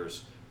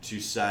Sabres to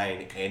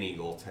sign any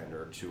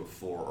goaltender to a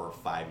 4 or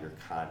 5 year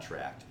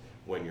contract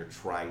when you're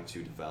trying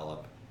to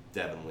develop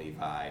Devin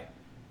Levi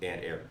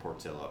and Eric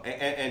Portillo.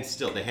 And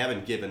still, they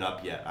haven't given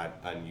up yet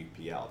on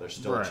UPL. There's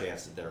still a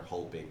chance that they're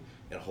hoping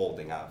and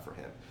holding out for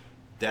him.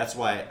 That's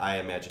why I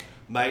imagine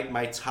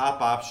my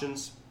top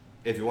options,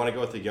 if you want to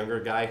go with a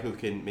younger guy who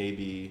can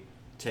maybe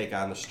take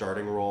on the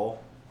starting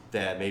role,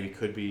 that maybe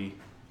could be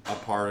a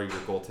part of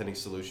your goaltending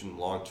solution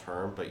long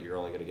term, but you're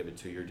only going to give a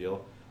 2-year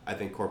deal. I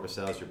think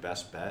Korpisalo is your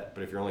best bet,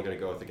 but if you're only going to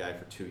go with a guy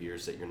for 2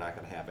 years that you're not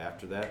going to have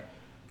after that,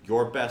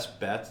 your best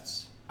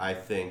bets, I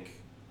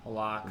think,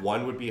 Halak.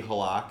 One would be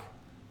Halak,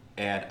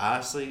 and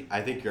honestly,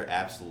 I think your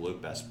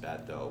absolute best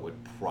bet, though, would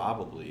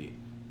probably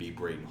be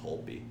Braden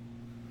Holtby.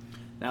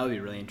 That would be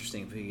really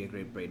interesting if we could get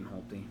great Braden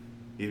Holtby.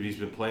 He's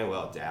been playing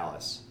well at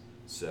Dallas,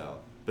 so.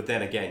 But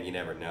then again, you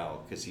never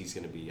know, because he's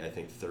going to be, I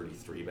think,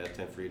 33 by the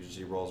time free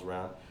agency rolls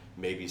around.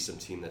 Maybe some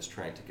team that's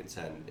trying to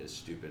contend is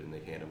stupid and they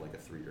hand him like a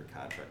 3-year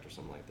contract or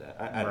something like that.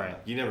 I don't know.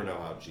 You never know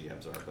how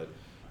GMs are, but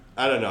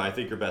I don't know. I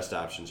think your best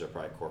options are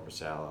probably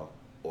Korpisalo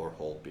or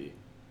Holtby.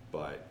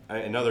 But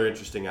another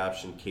interesting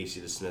option,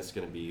 Casey DeSmith's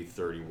going to be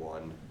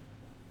 31,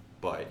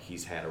 but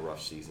he's had a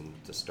rough season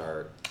to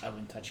start. I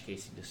wouldn't touch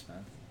Casey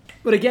DeSmith.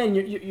 But again,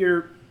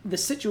 the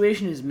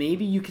situation is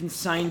maybe you can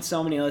sign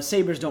somebody. The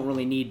Sabres don't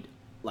really need.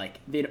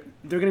 Like they're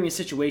going to be a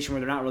situation where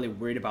they're not really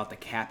worried about the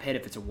cap hit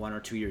if it's a 1 or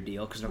 2 year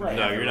deal because you're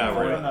not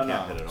worried about the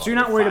cap hit at all. So you're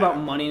not worried about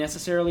money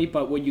necessarily,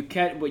 but what you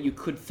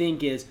could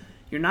think is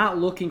you're not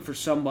looking for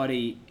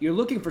somebody. You're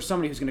looking for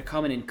somebody who's going to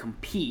come in and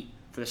compete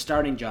for the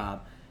starting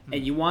job,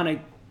 and you want to,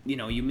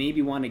 you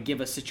maybe want to give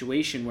a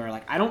situation where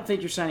like I don't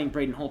think you're signing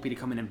Braden Holtby to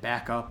come in and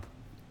back up,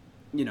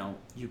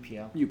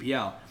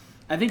 UPL.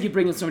 I think you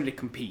bring in somebody to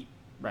compete.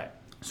 Right.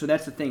 So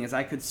that's the thing is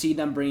I could see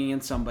them bringing in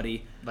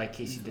somebody like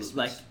Casey DeSmith,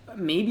 like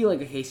maybe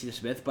like a Casey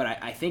DeSmith, but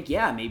I think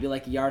maybe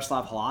like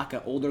Yaroslav Halak,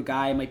 an older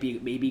guy, might be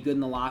maybe good in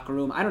the locker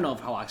room. I don't know if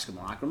Halak's good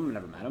in the locker room. I've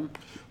never met him.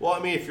 Well, I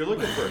mean, if you're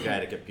looking for a guy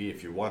to compete,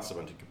 if you want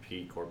someone to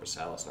compete,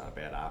 Korpisalo's not a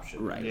bad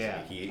option. Right.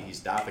 Yeah.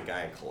 He's not the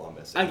guy in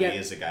Columbus. And he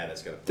is a guy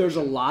that's going to. There's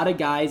a lot of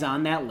guys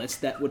on that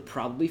list that would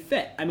probably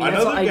fit. I mean,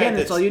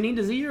 that's all you need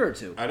is a year or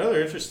two.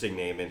 Another interesting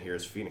name in here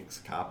is Phoenix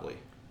Copley.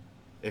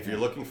 If you're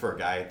looking for a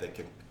guy that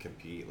can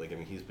compete, like, I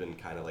mean, he's been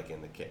kind of like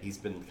he's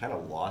been kind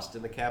of lost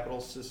in the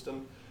Capitals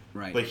system.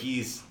 Right. But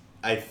he's,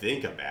 I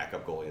think, a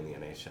backup goalie in the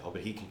NHL,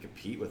 but he can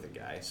compete with a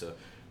guy. So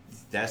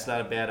that's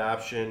not a bad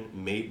option.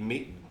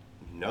 Maybe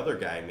another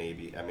guy,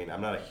 maybe. I mean,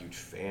 I'm not a huge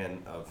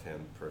fan of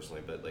him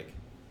personally, but, like,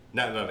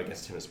 not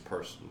against him as a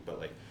person, but,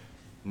 like,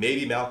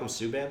 maybe Malcolm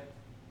Subban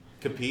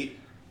compete.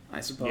 I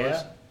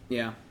suppose.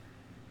 Yeah.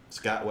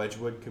 Scott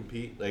Wedgwood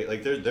compete.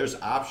 Like there's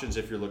options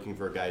if you're looking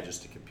for a guy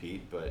just to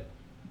compete, but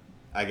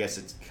I guess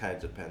it kind of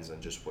depends on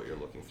just what you're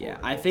looking for. Yeah,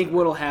 I think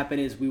what will happen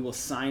is we will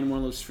sign one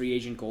of those free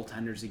agent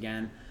goaltenders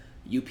again.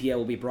 UPL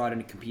will be brought in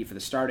to compete for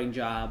the starting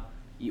job.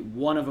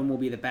 One of them will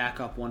be the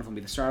backup, one of them will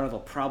be the starter. They'll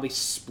probably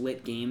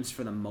split games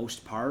for the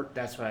most part.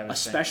 That's what I was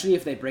especially saying.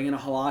 if they bring in a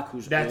Halak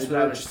who's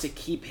older, just to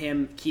keep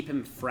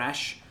him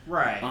fresh.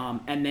 Right.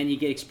 And then you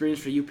get experience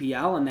for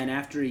UPL, and then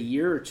after a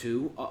year or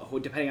two,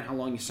 depending on how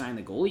long you sign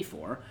the goalie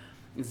for,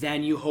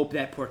 then you hope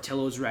that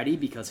Portillo's ready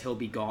because he'll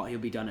be gone. He'll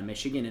be done in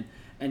Michigan,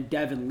 and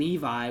Devin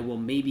Levi will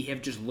maybe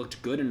have just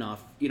looked good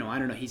enough. I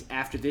don't know. He's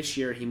after this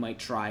year, he might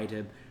try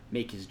to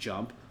make his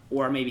jump,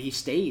 or maybe he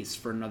stays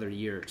for another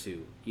year or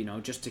two.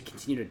 Just to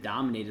continue to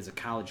dominate as a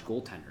college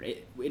goaltender.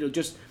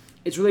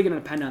 It's really going to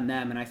depend on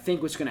them. And I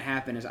think what's going to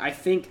happen is I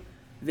think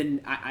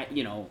the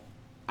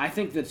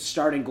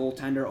starting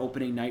goaltender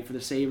opening night for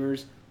the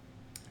Sabres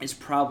is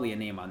probably a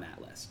name on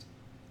that list.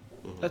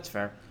 Mm-hmm. That's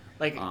fair.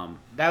 Like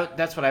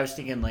that's what I was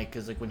thinking. Like,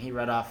 because like when he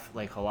read off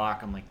like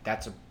Halak, I'm like,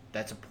 that's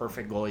a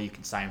perfect goalie you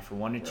can sign for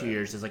 1 to 2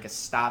 years as like a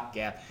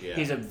stopgap. Yeah.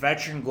 He's a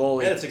veteran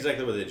goalie. Yeah, that's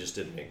exactly what they just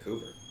did in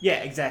Vancouver. Yeah,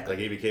 exactly.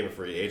 Like he became a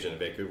free agent, and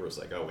Vancouver was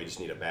like, oh, we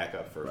just need a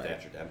backup for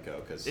Thatcher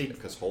Demko because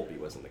Holtby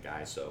wasn't the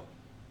guy. So,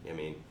 I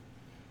mean.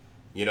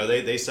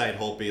 They signed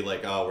Holtby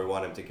like, oh, we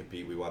want him to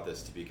compete. We want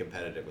this to be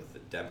competitive with the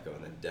Demko,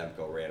 and then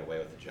Demko ran away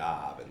with the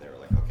job, and they were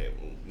like, okay,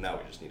 well, now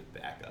we just need a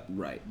backup.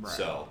 Right.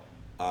 So,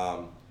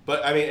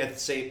 but I mean, at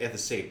the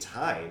same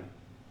time,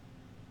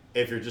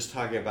 if you're just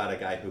talking about a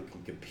guy who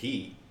can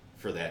compete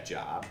for that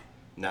job,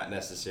 not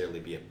necessarily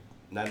be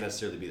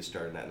the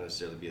starter, not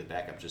necessarily be the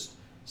backup, just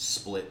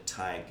split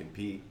time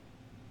compete.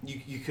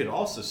 You could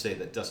also say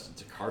that Dustin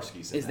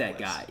Tokarski's is that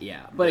list. guy,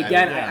 yeah. But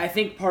again, I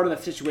think part of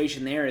the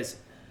situation there is.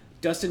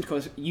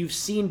 You've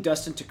seen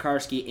Dustin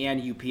Tokarski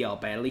and UPL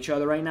battle each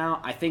other right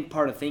now. I think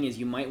part of the thing is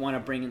you might want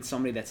to bring in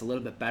somebody that's a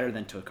little bit better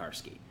than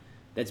Tokarski,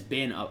 that's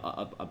been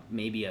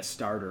maybe a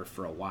starter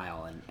for a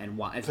while and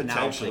it's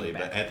potentially. Now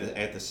but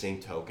at the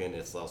same token,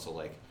 it's also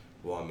like,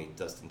 well, I mean,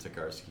 Dustin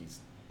Tokarski,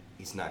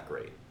 he's not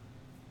great.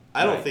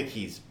 I don't think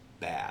he's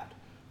bad,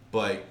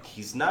 but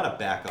he's not a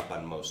backup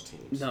on most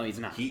teams. No, he's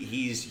not.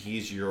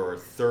 He's your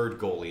third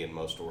goalie in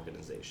most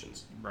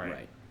organizations.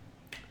 Right.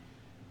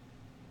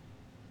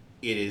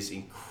 It is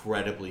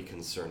incredibly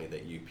concerning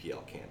that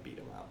UPL can't beat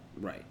him out.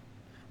 Right.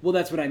 Well,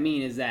 that's what I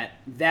mean is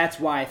that's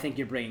why I think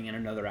you're bringing in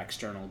another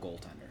external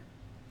goaltender.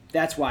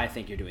 That's why I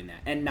think you're doing that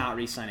and not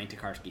re-signing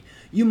Tokarski.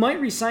 You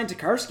might re-sign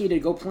Tokarski to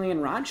go play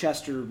in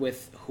Rochester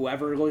with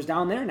whoever goes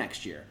down there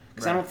next year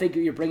because I don't think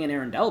you're bringing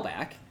Aaron Dell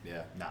back.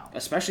 Yeah. No.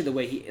 Especially the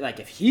way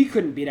if he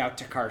couldn't beat out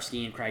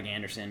Tokarski and Craig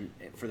Anderson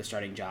for the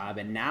starting job,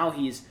 and now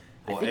he's...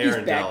 Well,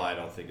 Aaron Dell, I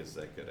don't think is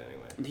that good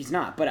anyway. He's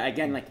not, but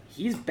again,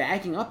 he's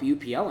backing up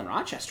UPL in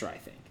Rochester, I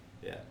think.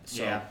 Yeah.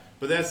 So, yeah.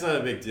 But that's not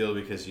a big deal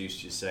because you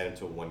sign him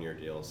to a 1-year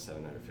deal,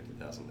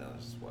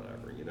 $750,000,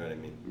 whatever. You know what I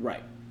mean?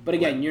 Right. But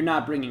again, you're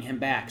not bringing him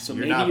back, so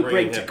maybe you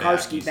bring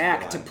Tokarski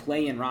back to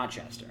play in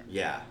Rochester.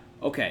 Yeah.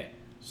 Okay.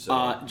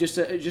 So just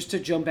to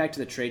jump back to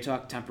the trade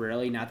talk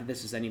temporarily, not that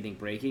this is anything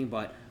breaking,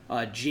 but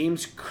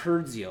James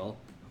Kurdziel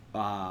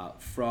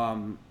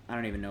from I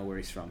don't even know where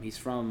he's from. He's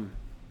from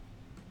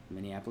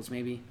Minneapolis,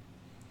 maybe.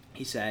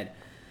 He said,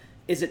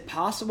 "Is it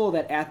possible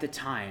that at the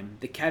time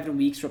the Kevin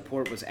Weeks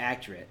report was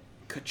accurate?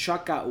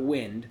 Tkachuk got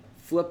wind,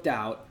 flipped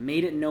out,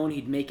 made it known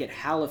he'd make it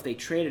hell if they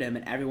traded him,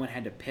 and everyone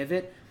had to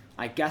pivot?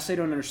 I guess I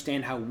don't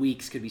understand how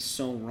Weeks could be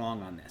so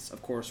wrong on this."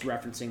 Of course,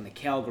 referencing the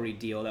Calgary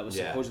deal that was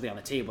supposedly on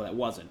the table that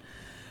wasn't.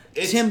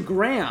 Tim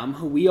Graham,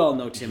 who we all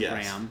know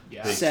Graham,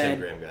 said, Tim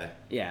Graham guy.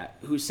 Yeah,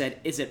 who said,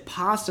 "Is it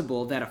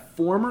possible that a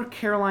former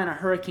Carolina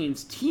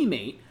Hurricanes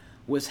teammate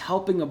was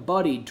helping a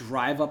buddy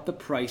drive up the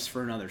price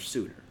for another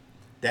suitor?"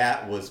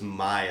 That was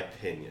my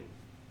opinion.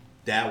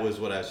 That was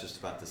what I was just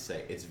about to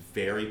say. It's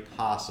very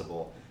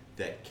possible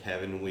that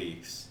Kevin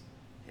Weeks,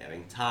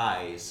 having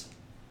ties,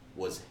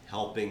 was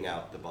helping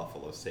out the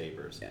Buffalo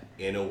Sabres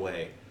in a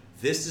way.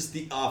 This is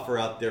the offer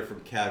out there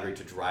from Calgary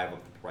to drive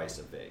up the price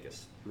of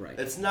Vegas. Right.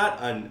 It's not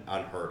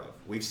unheard of.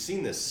 We've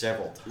seen this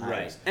several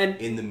times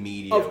in the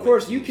media. Of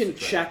course, you can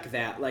check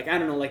that. I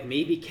don't know,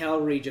 maybe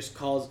Calgary just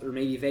calls, or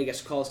maybe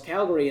Vegas calls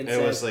Calgary and says,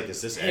 it was like,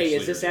 is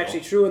this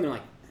actually true? And they're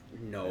like,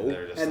 no.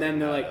 And then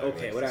they're like,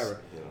 okay,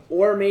 whatever.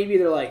 Or maybe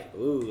they're like,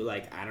 ooh,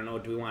 I don't know,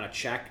 do we want to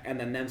check? And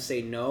then them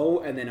say no,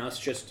 and then us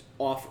just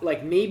off.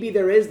 Maybe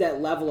there is that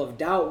level of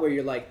doubt where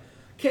you're like,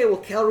 okay, well,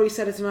 Calgary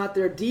said it's not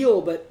their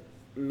deal, but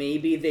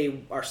maybe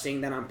they are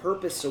saying that on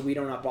purpose so we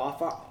don't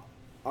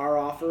our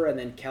offer and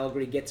then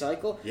Calgary gets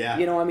Eichel. Yeah,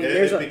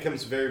 it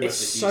becomes very much. It's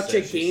such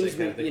a games,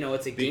 kind of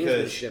it's a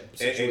gamesmanship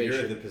situation. And you're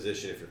in the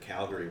position if you're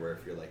Calgary where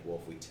if you're like, well,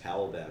 if we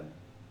tell them,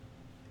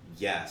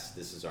 yes,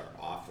 this is our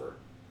offer,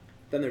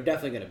 then they're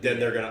definitely going to. Then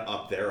they're going to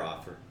up their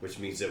offer, which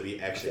means that we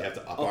actually have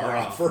to up our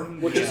offer,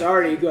 which is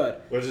already good.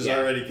 Which is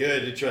already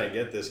good to try and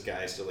get this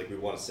guy. So like we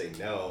want to say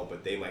no,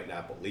 but they might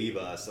not believe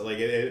us. So like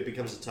it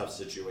becomes a tough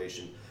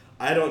situation.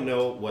 I don't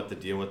know what the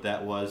deal with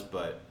that was,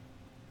 but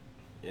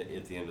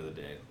at the end of the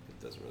day,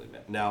 it doesn't really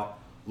matter. Now,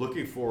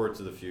 looking forward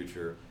to the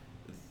future,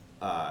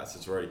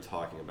 since we're already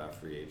talking about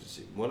free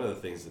agency, one of the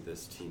things that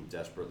this team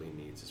desperately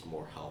needs is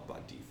more help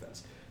on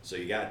defense. So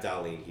you got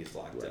Dahlin, he's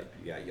locked up.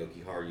 You got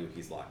Yoki Haru,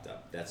 he's locked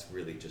up. That's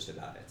really just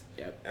about it.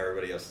 Yep.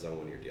 Everybody else is on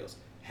one-year deals.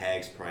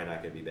 Hag's probably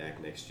not going to be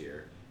back next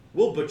year.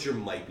 Will Butcher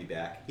might be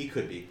back. He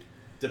could be.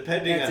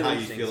 Depending on how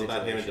you feel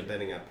about him and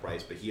depending on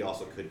price, but he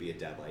also could be a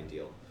deadline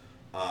deal.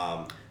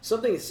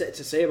 Something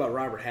to say about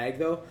Robert Hagg,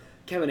 though.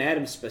 Kevin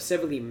Adams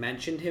specifically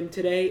mentioned him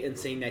today in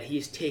saying that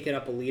he's taken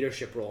up a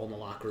leadership role in the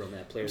locker room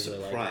that players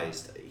really like. I'm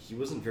surprised. He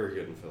wasn't very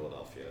good in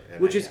Philadelphia.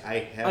 Which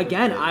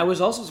I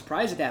was also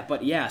surprised at that.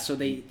 But yeah, so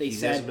they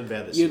said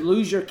you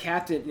lose your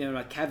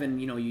captain, Kevin,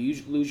 you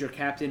lose your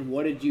captain.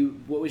 What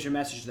was your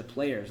message to the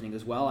players? And he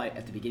goes, well,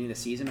 at the beginning of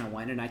the season, I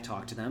went and I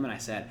talked to them and I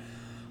said,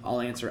 I'll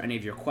answer any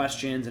of your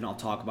questions and I'll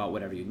talk about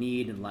whatever you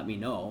need and let me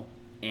know.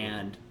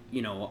 And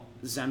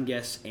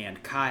Zemgus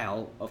and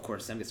Kyle, of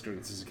course, Zemgus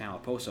Girgensons and Kyle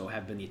Poso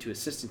have been the two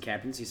assistant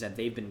captains. He said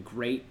they've been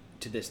great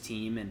to this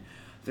team, and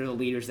they're the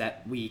leaders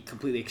that we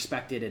completely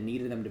expected and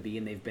needed them to be,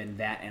 and they've been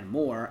that and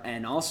more.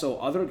 And also,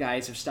 other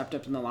guys have stepped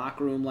up in the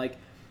locker room, like,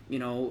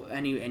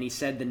 and he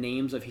said the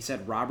names of, he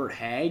said Robert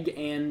Hagg,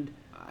 and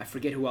I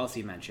forget who else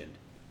he mentioned.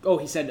 Oh,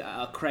 he said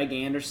Craig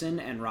Anderson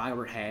and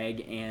Robert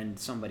Hagg and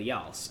somebody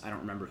else. I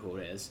don't remember who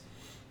it is.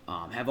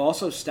 Have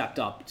also stepped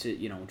up to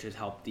just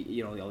help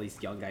the all these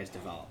young guys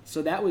develop.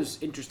 So that was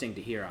interesting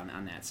to hear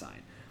on that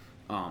side.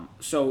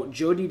 So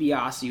Joe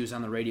DiBiase, who's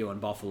on the radio in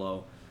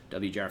Buffalo,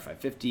 WGR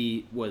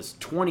 550, was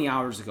 20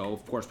 hours ago,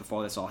 of course,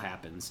 before this all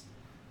happens.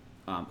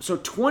 So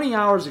 20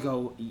 hours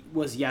ago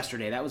was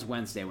yesterday. That was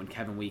Wednesday when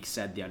Kevin Weeks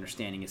said the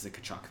understanding is the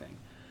Tkachuk thing.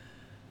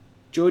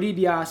 Joe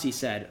DiBiase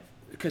said,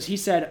 because he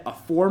said a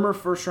former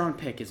first-round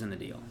pick is in the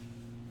deal.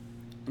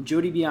 And Joe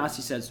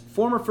DiBiase says,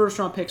 former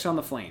first-round picks on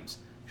the Flames.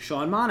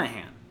 Sean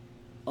Monahan,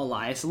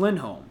 Elias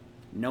Lindholm,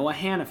 Noah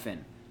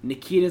Hannafin,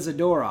 Nikita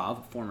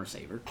Zadorov, former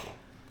Sabre,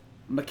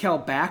 Mikael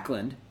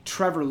Backlund,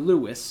 Trevor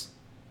Lewis,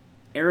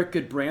 Eric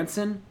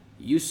Goodbranson,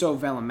 Juuso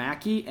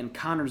Välimäki, and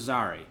Connor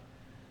Zary.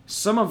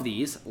 Some of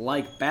these,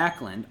 like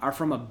Backlund, are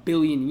from 1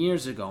 billion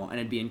years ago, and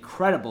it'd be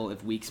incredible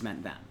if Weeks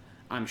meant them.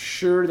 I'm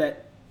sure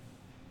that,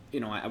 we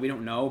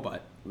don't know,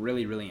 but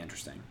really, really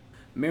interesting.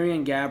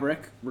 Marian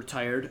Gaborik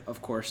retired,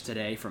 of course,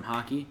 today from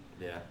hockey.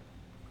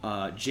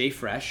 Yeah. Jay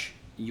Fresh.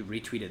 You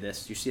retweeted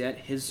this. Did you see that?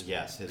 His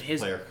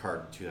player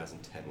card in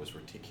 2010 was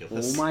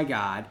ridiculous. Oh my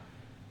God.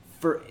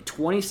 For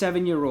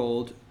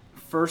 27-year-old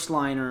first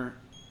liner,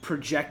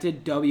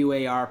 projected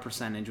WAR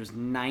percentage was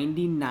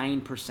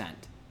 99%.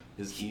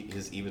 His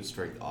even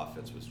strength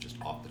offense was just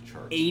off the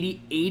charts.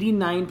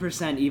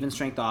 89% even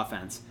strength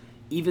offense.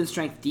 Even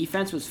strength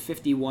defense was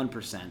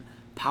 51%.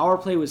 Power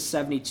play was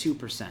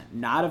 72%.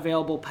 Not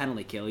available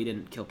penalty kill. He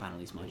didn't kill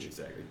penalties much.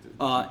 Exactly.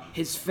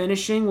 His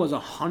finishing was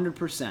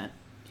 100%.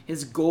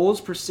 His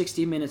goals per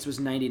 60 minutes was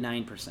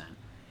 99%.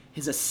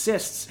 His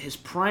assists, his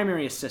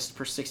primary assists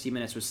per 60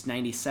 minutes was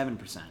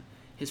 97%.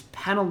 His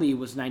penalty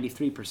was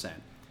 93%.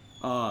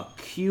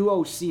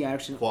 QOC,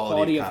 actually,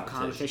 quality of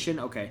competition,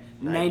 okay,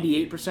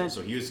 98%.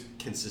 So he was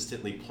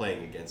consistently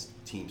playing against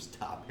teams'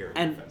 top pairing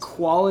and defense.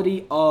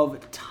 Quality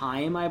of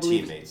time, I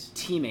believe.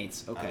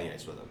 Teammates, okay. On the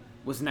ice with him.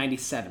 Was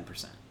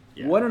 97%.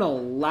 Yeah. What an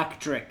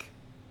electric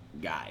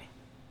guy.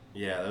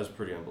 Yeah, that was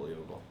pretty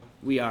unbelievable.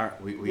 We're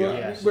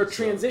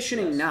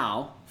transitioning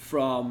now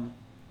from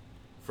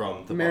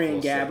the Marian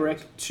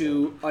Gaborik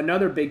to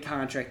another big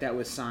contract that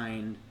was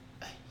signed.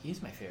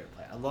 He's my favorite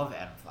player. I love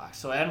Adam Fox.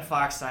 So Adam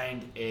Fox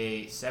signed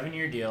a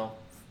 7-year deal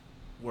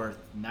worth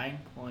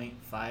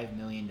 $9.5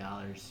 million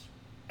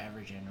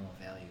average annual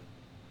value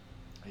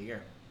a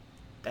year.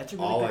 That's a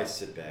really All I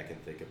sit back and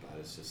think about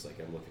is just like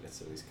I'm looking at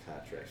some of these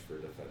contracts for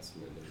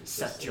defensemen.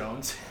 Seth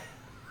Jones.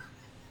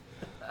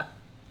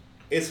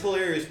 It's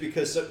hilarious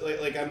because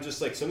I'm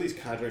just like some of these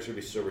contracts are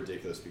going to be so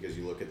ridiculous because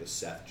you look at the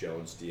Seth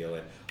Jones deal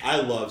and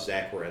I love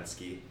Zach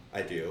Werenski.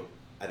 I do.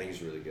 I think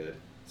he's really good.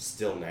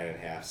 Still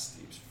 9.5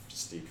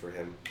 steep for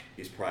him.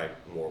 He's probably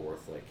more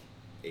worth like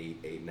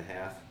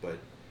 8.5. But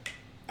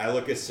I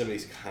look at some of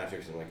these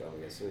contracts and I'm like, oh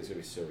my god, some of these are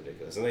going to be so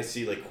ridiculous. And I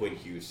see like Quinn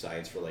Hughes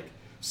signs for like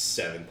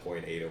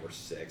 7.8 over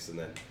 6, and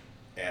then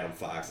Adam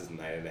Fox is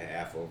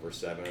 9.5 over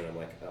 7, and I'm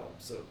like, oh,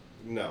 so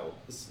no,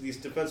 these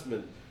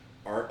defensemen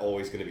aren't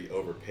always going to be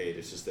overpaid.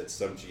 It's just that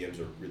some GMs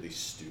are really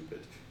stupid.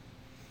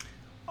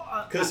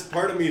 Because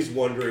part of me is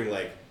wondering,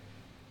 like,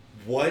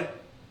 what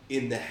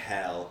in the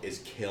hell is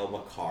Cale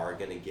Makar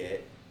going to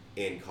get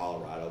in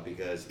Colorado?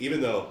 Because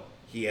even though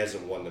he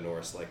hasn't won the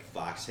Norris like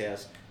Fox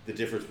has, the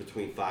difference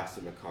between Fox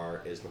and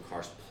Makar is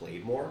Makar's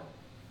played more.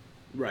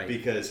 Right.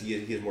 Because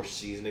he has more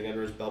seasoning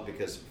under his belt.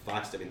 Because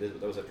Fox, I mean,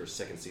 that was after his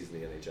second season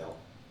in the NHL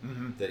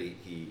that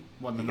he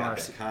got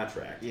that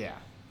contract. Yeah.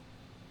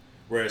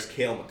 Whereas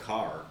Cale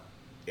Makar,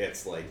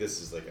 it's like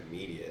this is like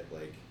immediate.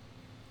 Like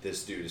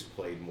this dude has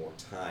played more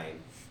time,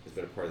 has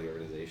been a part of the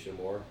organization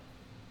more.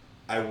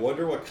 I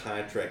wonder what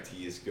contract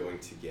he is going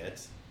to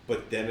get.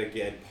 But then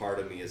again, part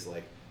of me is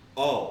like,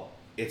 oh,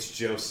 it's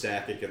Joe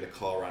Sakic and the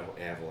Colorado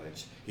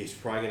Avalanche. He's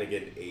probably going to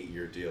get an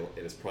 8-year deal,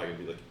 and it's probably going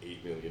to be like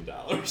 $8 million.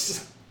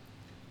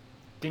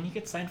 Didn't he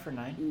get signed for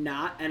 9?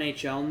 Not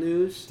NHL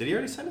news. Did he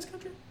already sign his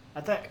contract?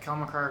 I thought Cale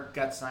Makar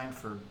got signed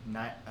for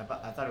 9. I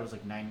thought it was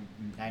like $9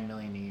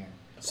 million a year.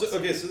 So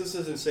this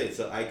is insane.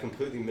 So I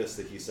completely missed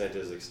that he signed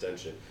his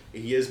extension.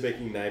 He is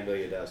making $9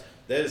 million.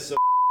 That is so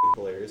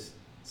hilarious.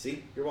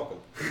 See, you're welcome.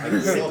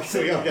 We all got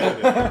it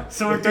in there.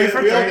 So we're 3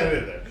 for 3. We all got it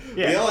in there.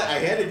 Yeah. I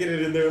had to get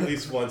it in there at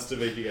least once to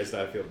make you guys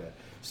not feel bad.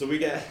 So we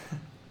got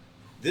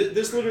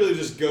this. Literally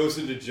just goes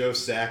into Joe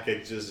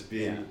Sakic just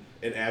being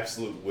an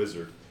absolute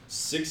wizard.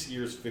 6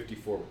 years,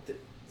 54.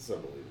 It's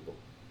unbelievable.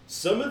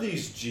 Some of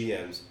these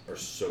GMs are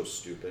so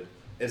stupid,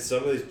 and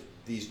some of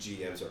these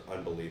GMs are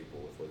unbelievable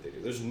with what they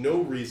do. There's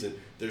no reason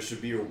there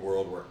should be a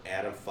world where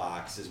Adam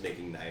Fox is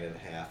making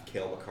 9.5,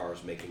 Cale Makar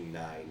is making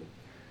 9,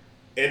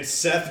 and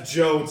Seth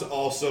Jones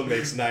also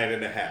makes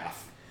 9.5.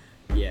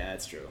 Yeah,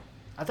 that's true.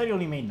 I thought he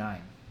only made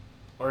 9.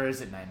 Or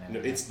is it 9.5? No,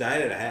 it's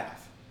 9.5.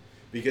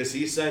 Because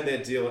he signed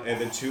that deal, and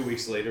then 2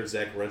 weeks later,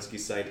 Zach Werenski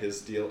signed his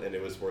deal, and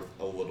it was worth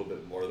a little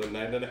bit more than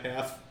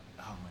 9.5.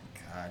 Oh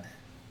my god.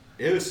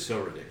 It was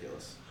so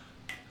ridiculous.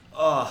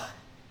 Oh,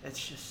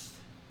 it's just...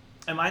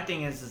 And my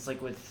thing is, it's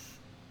like with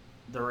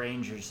the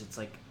Rangers, it's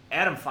like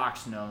Adam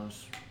Fox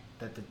knows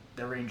that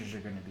the Rangers are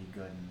going to be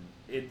good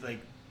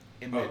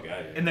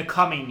in the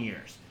coming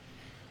years.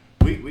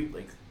 We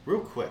like real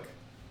quick.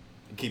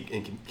 Keep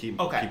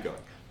going.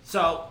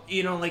 So,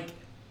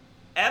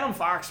 Adam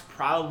Fox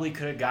probably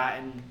could have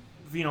gotten,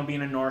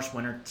 being a Norris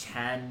winner,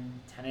 10,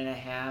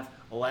 10.5,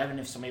 11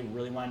 if somebody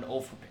really wanted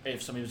to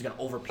if somebody was going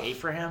to overpay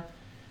for him.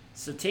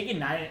 So taking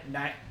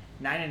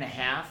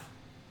 9.5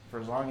 for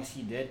as long as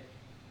he did,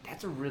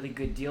 that's a really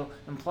good deal.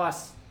 And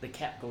plus, the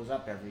cap goes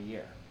up every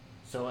year.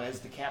 So as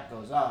the cap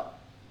goes up,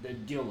 the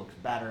deal looks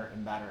better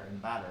and better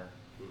and better.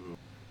 Mm-hmm.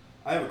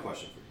 I have a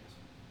question for you guys.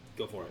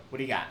 Go for it. What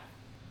do you got?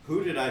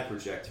 Who did I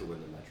project to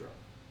win the Metro?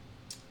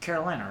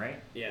 Carolina,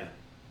 right? Yeah.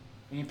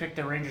 And you picked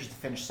the Rangers to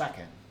finish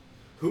second.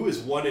 Who is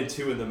 1 and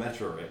 2 in the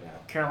Metro right now?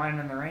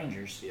 Carolina and the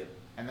Rangers. Yep.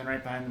 And then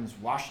right behind them is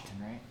Washington,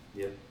 right?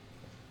 Yep.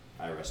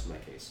 I rest my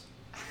case.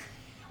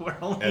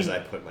 Only... As I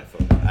put my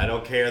foot down. I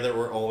don't care that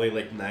we're only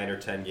like 9 or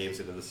 10 games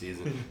into the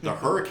season. The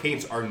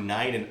Hurricanes are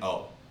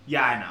 9-0.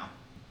 Yeah, I know.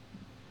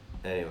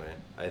 Anyway,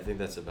 I think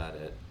that's about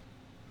it.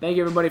 Thank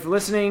you, everybody, for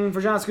listening. For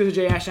John Scusa,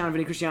 Jay Ashdown, and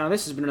Vinny Cristiano,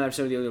 this has been another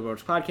episode of the Ugly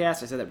Works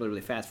Podcast. I said that really,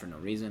 really fast for no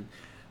reason.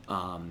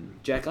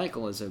 Jack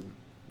Eichel is a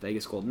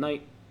Vegas Golden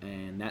Knight,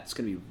 and that's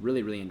going to be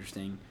really, really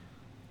interesting.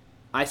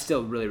 I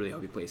still really, really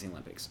hope he plays in the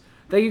Olympics.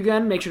 Thank you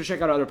again. Make sure to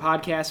check out our other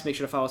podcasts. Make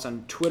sure to follow us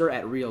on Twitter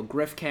at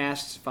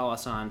RealGriffcast. Follow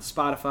us on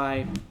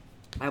Spotify,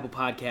 Apple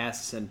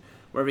Podcasts, and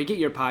wherever you get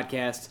your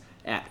podcasts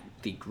at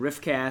The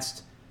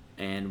Griffcast.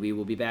 And we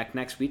will be back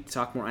next week to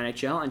talk more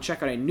NHL. And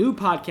check out a new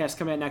podcast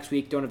coming out next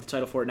week. Don't have the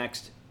title for it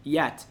next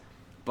yet,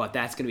 but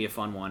that's going to be a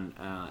fun one,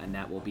 and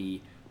that will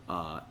be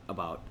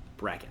about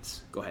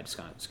brackets. Go ahead,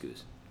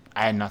 Scoos.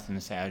 I had nothing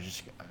to say. I was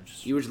just...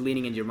 You were just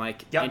leaning into your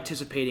mic,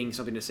 anticipating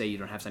something to say. You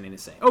don't have something to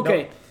say.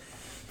 Okay. Nope.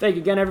 Thank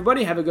you again,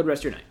 everybody. Have a good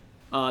rest of your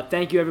night.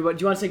 Thank you, everybody.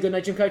 Do you want to say good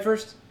night, Jim Kite,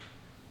 first?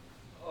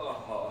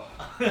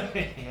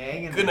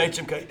 Good night,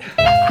 Jim Kite.